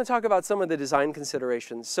I want to talk about some of the design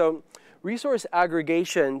considerations. So resource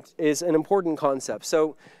aggregation is an important concept.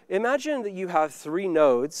 So imagine that you have 3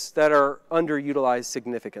 nodes that are underutilized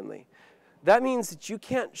significantly. That means that you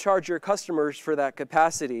can't charge your customers for that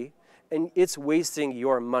capacity, and it's wasting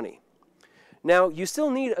your money. Now, you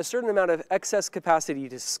still need a certain amount of excess capacity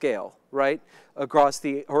to scale, right? Across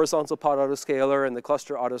the horizontal pod autoscaler and the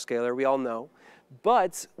cluster autoscaler, we all know.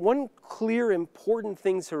 But one clear important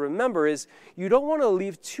thing to remember is you don't want to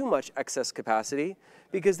leave too much excess capacity,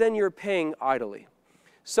 because then you're paying idly.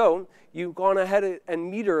 So you've gone ahead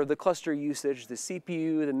and meter the cluster usage, the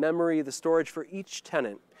CPU, the memory, the storage for each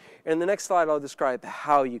tenant. And in the next slide, I'll describe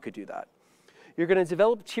how you could do that. You're going to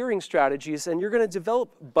develop tiering strategies, and you're going to develop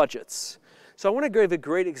budgets. So I want to give a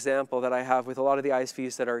great example that I have with a lot of the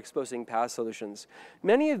ISVs that are exposing PaaS solutions.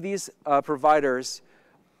 Many of these providers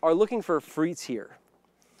are looking for a free tier.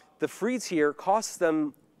 The free tier costs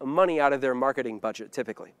them money out of their marketing budget,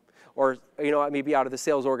 typically, or maybe out of the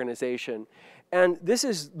sales organization. And this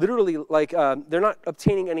is literally like they're not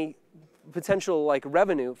obtaining any potential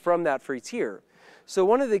revenue from that free tier. So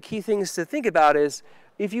one of the key things to think about is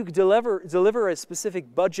if you deliver a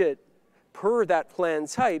specific budget per that plan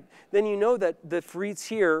type, then you know that the free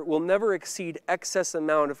tier will never exceed excess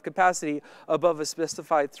amount of capacity above a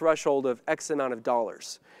specified threshold of X amount of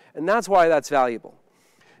dollars. And that's why that's valuable.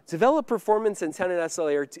 develop performance and tenant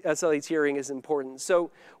SLA tiering is important.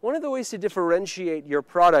 So one of the ways to differentiate your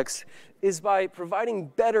products is by providing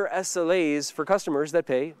better SLAs for customers that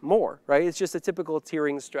pay more, right? It's just a typical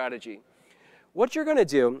tiering strategy. What you're going to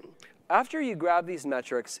do after you grab these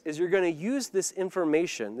metrics is you're going to use this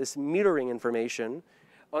information, this metering information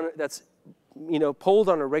that's pulled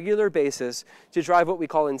on a regular basis to drive what we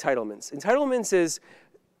call entitlements. Entitlements is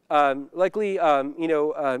likely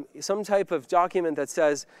some type of document that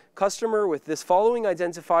says customer with this following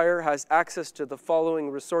identifier has access to the following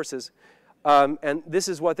resources, and this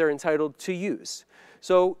is what they're entitled to use.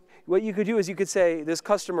 So what you could do is you could say this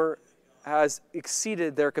customer has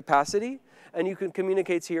exceeded their capacity, and you can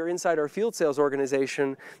communicate to your inside or field sales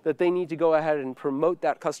organization that they need to go ahead and promote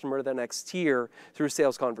that customer to the next tier through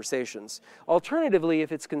sales conversations. Alternatively,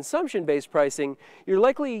 if it's consumption-based pricing, you're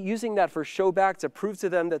likely using that for showback to prove to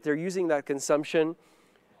them that they're using that consumption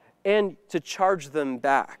and to charge them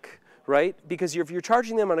back, right? Because if you're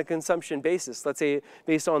charging them on a consumption basis, let's say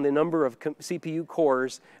based on the number of CPU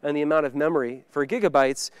cores and the amount of memory for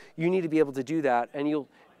gigabytes, you need to be able to do that, and you'll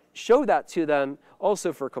show that to them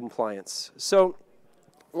also for compliance. So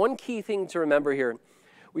one key thing to remember here,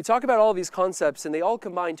 we talk about all of these concepts and they all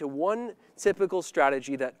combine to one typical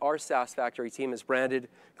strategy that our SaaS Factory team has branded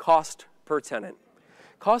cost per tenant.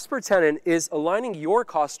 Cost per tenant is aligning your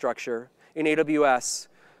cost structure in AWS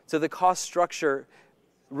to the cost structure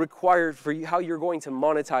required for how you're going to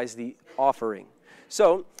monetize the offering.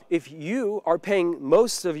 So if you are paying,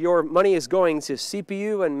 most of your money is going to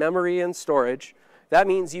CPU and memory and storage, that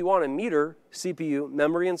means you want to meter CPU,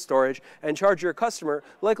 memory, and storage and charge your customer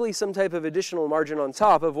likely some type of additional margin on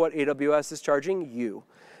top of what AWS is charging you.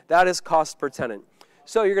 That is cost per tenant.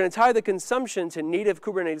 So you're going to tie the consumption to native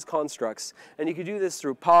Kubernetes constructs. And you can do this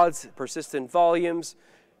through pods, persistent volumes,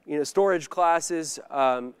 storage classes,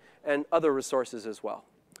 and other resources as well.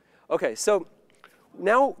 OK, so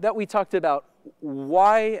now that we talked about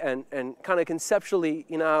why and kind of conceptually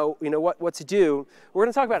what to do, we're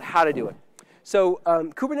going to talk about how to do it. So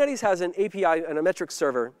Kubernetes has an API and a metrics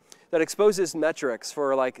server that exposes metrics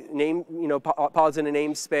for like pods in a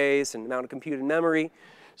namespace and amount of compute and memory.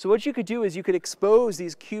 So what you could do is you could expose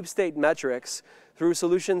these kube state metrics through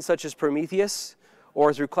solutions such as Prometheus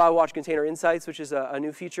or through CloudWatch Container Insights, which is a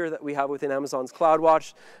new feature that we have within Amazon's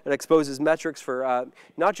CloudWatch that exposes metrics for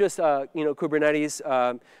not just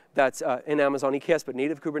Kubernetes that's in Amazon EKS, but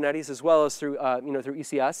native Kubernetes as well as through through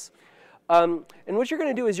ECS. And what you're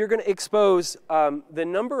going to do is you're going to expose the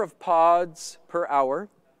number of pods per hour,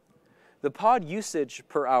 the pod usage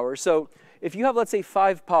per hour. So if you have, let's say,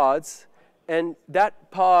 5 pods, and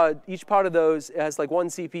that pod, each pod of those has like 1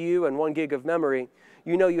 CPU and 1 gig of memory,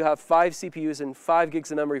 you know you have 5 CPUs and 5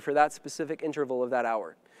 gigs of memory for that specific interval of that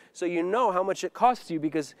hour. So you know how much it costs you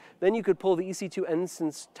because then you could pull the EC2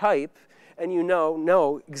 instance type and you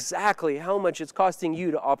know exactly how much it's costing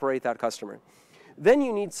you to operate that customer. Then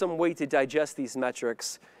you need some way to digest these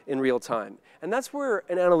metrics in real time. And that's where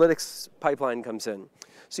an analytics pipeline comes in.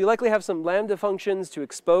 So you likely have some Lambda functions to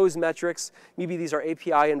expose metrics. Maybe these are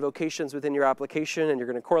API invocations within your application, and you're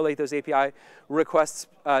going to correlate those API requests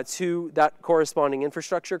to that corresponding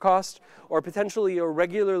infrastructure cost, or potentially you'll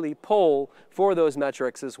regularly poll for those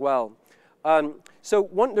metrics as well.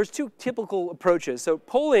 There's 2 typical approaches. So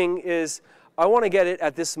polling is, I want to get it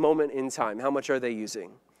at this moment in time. How much are they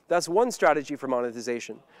using? That's one strategy for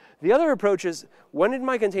monetization. The other approach is, when did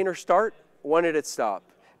my container start? When did it stop?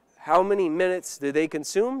 How many minutes did they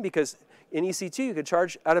consume? Because in EC2, you could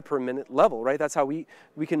charge at a per minute level, right? That's how we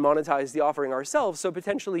can monetize the offering ourselves. So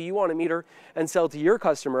potentially, you want to meter and sell to your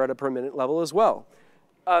customer at a per minute level as well.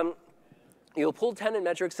 You'll pull tenant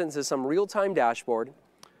metrics into some real-time dashboard.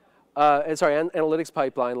 Analytics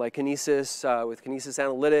pipeline like Kinesis with Kinesis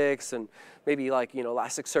Analytics and maybe like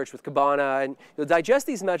Elasticsearch with Kibana, and you'll digest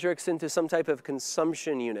these metrics into some type of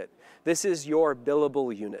consumption unit. This is your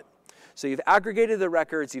billable unit. So you've aggregated the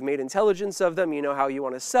records, you've made intelligence of them, you know how you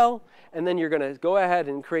want to sell, and then you're going to go ahead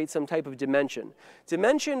and create some type of dimension.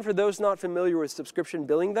 Dimension, for those not familiar with subscription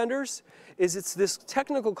billing vendors, it's this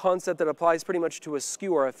technical concept that applies pretty much to a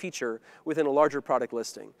SKU or a feature within a larger product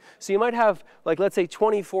listing. So you might have, like, let's say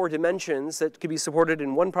 24 dimensions that could be supported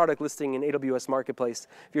in one product listing in AWS Marketplace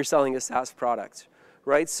if you're selling a SaaS product,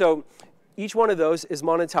 right? So each one of those is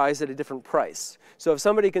monetized at a different price. So if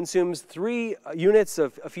somebody consumes 3 units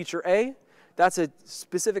of a feature A, that's a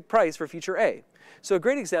specific price for feature A. So a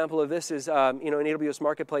great example of this is, in AWS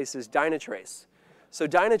Marketplace is Dynatrace. So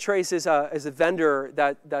Dynatrace is a vendor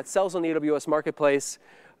that sells on the AWS Marketplace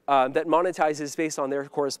that monetizes based on their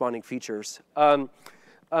corresponding features. And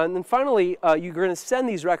then finally, you're going to send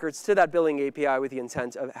these records to that billing API with the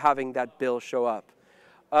intent of having that bill show up.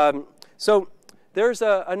 So there's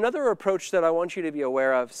another approach that I want you to be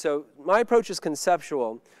aware of. So my approach is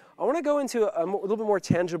conceptual. I want to go into a little bit more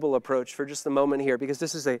tangible approach for just a moment here, because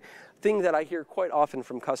this is a thing that I hear quite often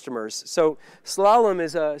from customers. So Slalom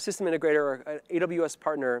is a system integrator, an AWS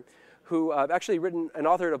partner, who actually written and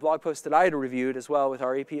authored a blog post that I had reviewed as well with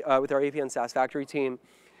our APN SaaS Factory team.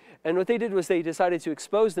 And what they did was they decided to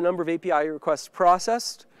expose the number of API requests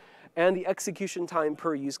processed and the execution time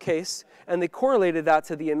per use case, and they correlated that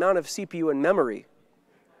to the amount of CPU and memory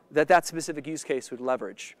that that specific use case would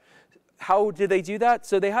leverage. How did they do that?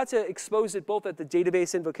 So they had to expose it both at the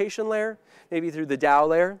database invocation layer, maybe through the DAO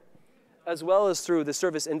layer, as well as through the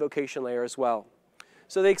service invocation layer as well.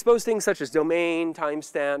 So they exposed things such as domain,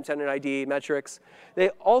 timestamp, tenant ID, metrics. They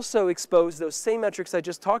also exposed those same metrics I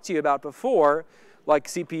just talked to you about before, like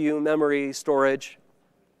CPU, memory, storage.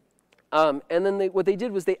 And then what they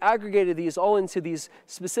did was they aggregated these all into these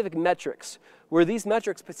specific metrics, where these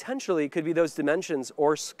metrics potentially could be those dimensions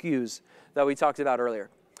or SKUs that we talked about earlier,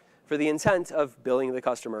 for the intent of billing the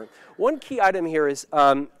customer. One key item here is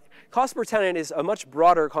cost per tenant is a much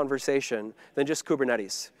broader conversation than just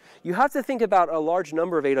Kubernetes. You have to think about a large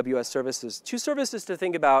number of AWS services. Two services to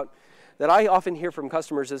think about that I often hear from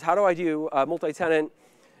customers is, how do I do multi-tenant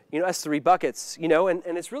S3 buckets?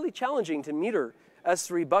 And it's really challenging to meter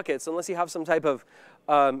S3 buckets unless you have some type of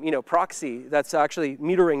proxy that's actually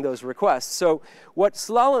metering those requests. So what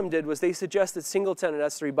Slalom did was they suggested single tenant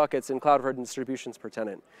S3 buckets in Cloud distributions per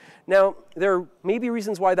tenant. Now, there may be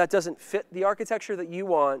reasons why that doesn't fit the architecture that you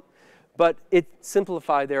want, but it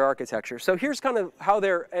simplified their architecture. So here's kind of how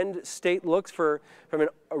their end state looks from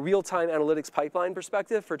a real-time analytics pipeline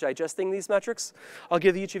perspective for digesting these metrics. I'll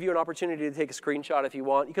give each of you an opportunity to take a screenshot if you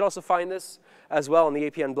want. You can also find this as well on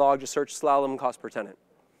the APN blog. Just search Slalom cost per tenant.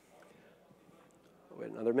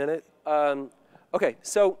 Wait another minute. OK,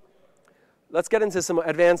 so let's get into some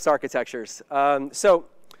advanced architectures. So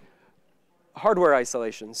hardware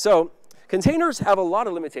isolation. So containers have a lot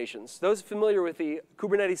of limitations. Those familiar with the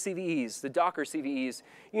Kubernetes CVEs, the Docker CVEs,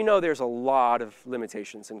 there's a lot of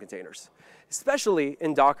limitations in containers, especially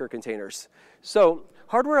in Docker containers. So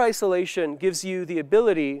hardware isolation gives you the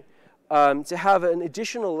ability to have an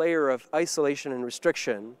additional layer of isolation and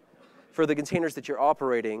restriction for the containers that you're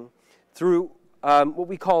operating through what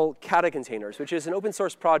we call Kata containers, which is an open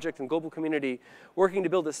source project and global community working to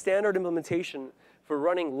build a standard implementation for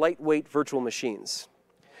running lightweight virtual machines.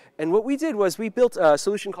 And what we did was we built a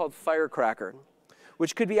solution called Firecracker,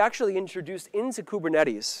 which could be actually introduced into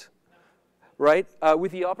Kubernetes, right,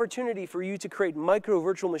 with the opportunity for you to create micro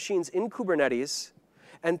virtual machines in Kubernetes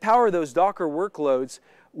and power those Docker workloads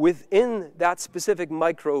within that specific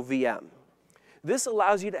micro VM. This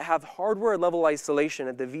allows you to have hardware level isolation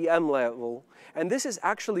at the VM level. And this is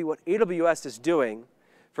actually what AWS is doing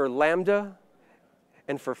for Lambda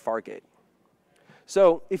and for Fargate.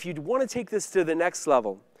 So if you want to take this to the next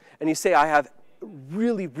level, and you say, I have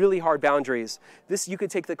really, really hard boundaries, you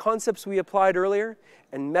could take the concepts we applied earlier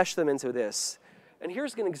and mesh them into this. And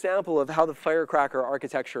here's an example of how the Firecracker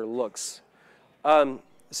architecture looks.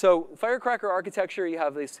 So Firecracker architecture, you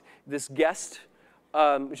have this guest,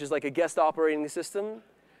 which is like a guest operating system.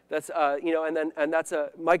 That's and that's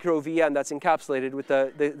a micro VM that's encapsulated with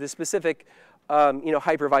the specific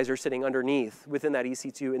hypervisor sitting underneath within that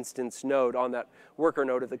EC2 instance node on that worker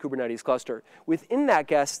node of the Kubernetes cluster. Within that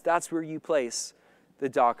guest, that's where you place the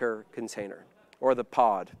Docker container or the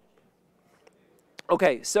pod.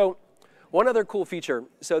 OK, so one other cool feature.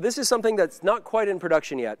 So this is something that's not quite in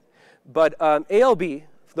production yet. But ALB,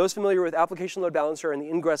 for those familiar with Application Load Balancer and the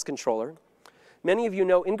Ingress Controller, many of you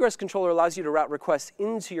know Ingress Controller allows you to route requests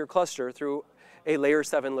into your cluster through a Layer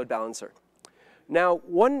 7 load balancer. Now,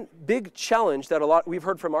 one big challenge that we've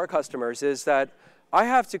heard from our customers is that I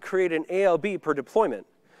have to create an ALB per deployment.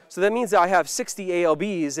 So that means that I have 60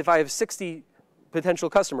 ALBs if I have 60 potential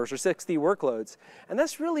customers or 60 workloads. And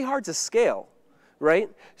that's really hard to scale, right?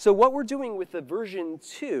 So what we're doing with the version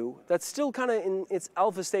 2, that's still kind of in its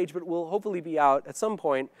alpha stage, but will hopefully be out at some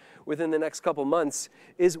point within the next couple months,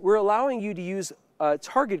 is we're allowing you to use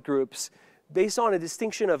target groups based on a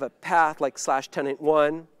distinction of a path like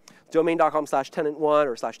 /tenant1, domain.com/tenant1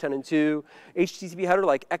 or /tenant2, HTTP header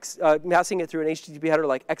like passing it through an HTTP header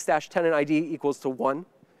like x-tenant ID equals to 1,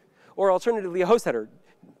 or alternatively a host header,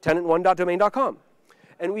 tenant1.domain.com.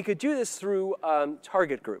 And we could do this through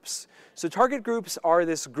target groups. So target groups are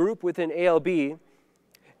this group within ALB,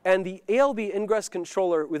 and the ALB Ingress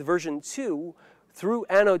Controller with version 2, through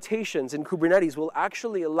annotations in Kubernetes, will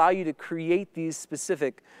actually allow you to create these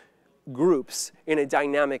specific groups in a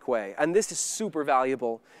dynamic way. And this is super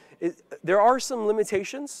valuable There are some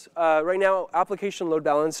limitations. Right now, Application Load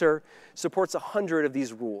Balancer supports 100 of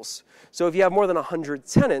these rules. So if you have more than 100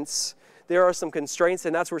 tenants, there are some constraints,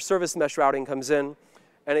 and that's where service mesh routing comes in,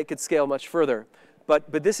 and it could scale much further.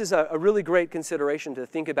 But this is a really great consideration to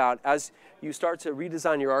think about as you start to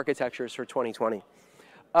redesign your architectures for 2020.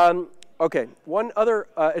 OK, one other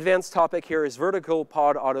advanced topic here is vertical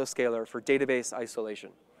pod autoscaler for database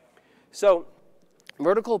isolation. So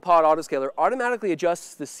vertical pod autoscaler automatically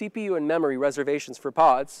adjusts the CPU and memory reservations for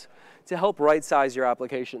pods to help right-size your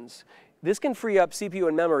applications. This can free up CPU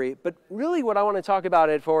and memory, but really what I want to talk about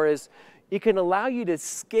it for is it can allow you to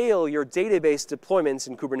scale your database deployments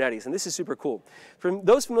in Kubernetes, and this is super cool. For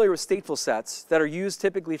those familiar with stateful sets that are used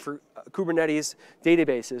typically for Kubernetes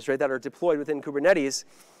databases, right, that are deployed within Kubernetes,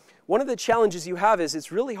 one of the challenges you have is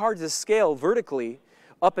it's really hard to scale vertically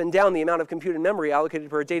up and down the amount of compute and memory allocated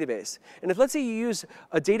per database. And if, let's say, you use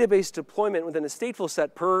a database deployment within a stateful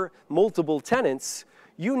set per multiple tenants,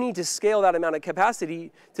 you need to scale that amount of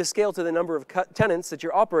capacity to scale to the number of tenants that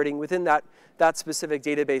you're operating within that specific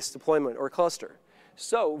database deployment or cluster.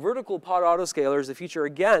 So vertical pod autoscaler is a feature,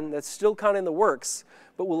 again, that's still kind of in the works,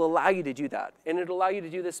 but will allow you to do that. And it'll allow you to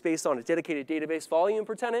do this based on a dedicated database volume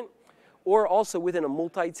per tenant, or also within a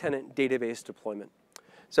multi-tenant database deployment.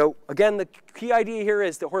 So again, the key idea here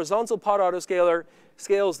is the horizontal pod autoscaler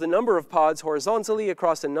scales the number of pods horizontally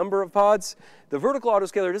across a number of pods. The vertical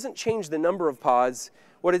autoscaler doesn't change the number of pods.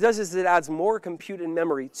 What it does is it adds more compute and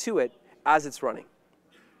memory to it as it's running.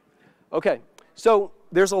 OK, so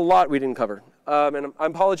there's a lot we didn't cover. And I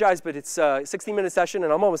apologize, but it's a 60-minute session,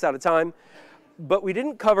 and I'm almost out of time. But we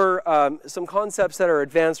didn't cover some concepts that are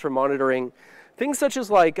advanced for monitoring. Things such as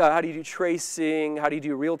like how do you do tracing, how do you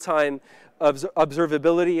do real-time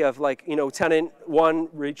observability of like tenant 1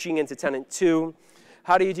 reaching into tenant 2.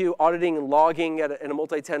 How do you do auditing and logging in a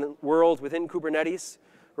multi-tenant world within Kubernetes,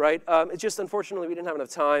 right? It's just unfortunately we didn't have enough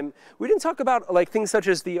time. We didn't talk about like things such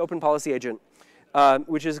as the Open Policy Agent,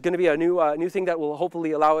 which is going to be a new thing that will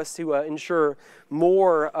hopefully allow us to ensure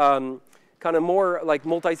more kind of more like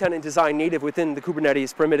multi-tenant design native within the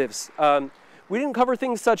Kubernetes primitives. We didn't cover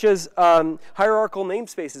things such as hierarchical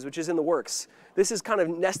namespaces, which is in the works. This is kind of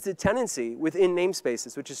nested tenancy within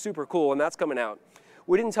namespaces, which is super cool, and that's coming out.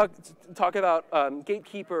 We didn't talk about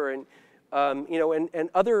Gatekeeper and and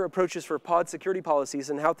other approaches for pod security policies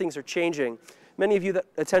and how things are changing. Many of you that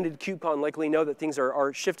attended KubeCon likely know that things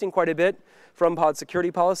are shifting quite a bit from pod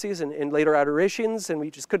security policies in later iterations, and we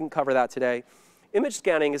just couldn't cover that today. Image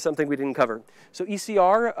scanning is something we didn't cover. So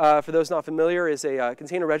ECR, for those not familiar, is a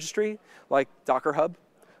container registry like Docker Hub,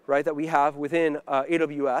 right, that we have within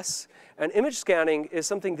AWS. And image scanning is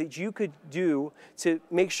something that you could do to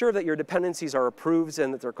make sure that your dependencies are approved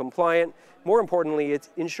and that they're compliant. More importantly, it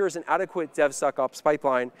ensures an adequate DevSecOps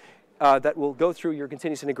pipeline that will go through your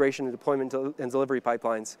continuous integration and deployment and delivery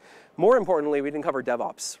pipelines. More importantly, we didn't cover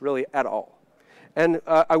DevOps really at all. And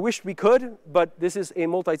I wish we could, but this is a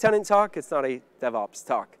multi-tenant talk. It's not a DevOps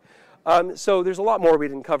talk. So there's a lot more we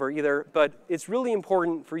didn't cover either, but it's really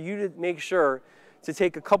important for you to make sure to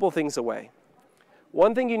take a couple things away.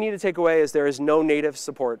 One thing you need to take away is there is no native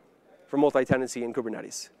support for multi-tenancy in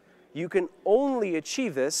Kubernetes. You can only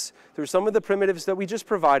achieve this through some of the primitives that we just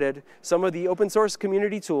provided, some of the open source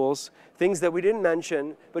community tools, things that we didn't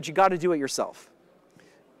mention, but you got to do it yourself.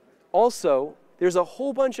 Also, there's a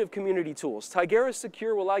whole bunch of community tools. Tigera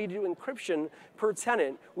Secure will allow you to do encryption per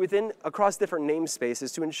tenant across different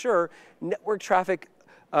namespaces to ensure network traffic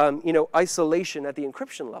isolation at the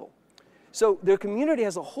encryption level. So the community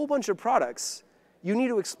has a whole bunch of products. You need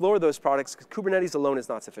to explore those products because Kubernetes alone is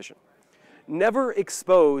not sufficient. Never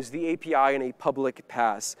expose the API in a public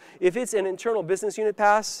pass. If it's an internal business unit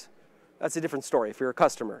pass, that's a different story if you're a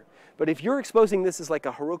customer. But if you're exposing this as like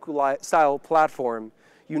a Heroku-style platform,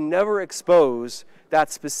 you never expose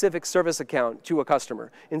that specific service account to a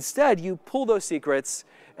customer. Instead, you pull those secrets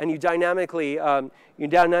and you dynamically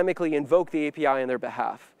invoke the API on their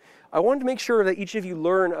behalf. I wanted to make sure that each of you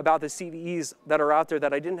learn about the CVEs that are out there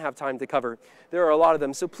that I didn't have time to cover. There are a lot of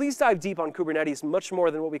them. So please dive deep on Kubernetes, much more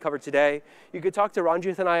than what we covered today. You could talk to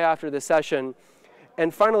Ranjit and I after this session.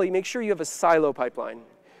 And finally, make sure you have a silo pipeline.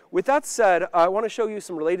 With that said, I want to show you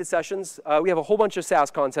some related sessions. We have a whole bunch of SaaS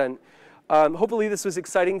content. Hopefully this was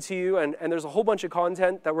exciting to you, and there's a whole bunch of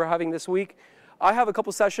content that we're having this week. I have a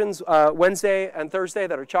couple sessions Wednesday and Thursday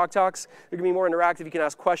that are Chalk Talks. They're going to be more interactive. You can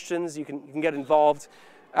ask questions. You can get involved,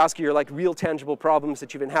 ask your like real tangible problems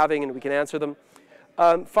that you've been having, and we can answer them.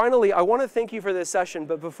 Finally, I want to thank you for this session,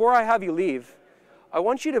 but before I have you leave, I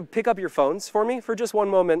want you to pick up your phones for me for just one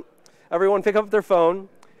moment. Everyone pick up their phone,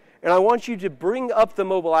 and I want you to bring up the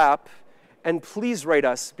mobile app And please rate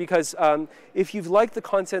us, because if you've liked the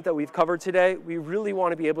content that we've covered today, we really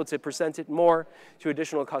want to be able to present it more to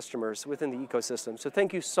additional customers within the ecosystem. So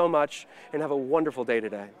thank you so much, and have a wonderful day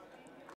today.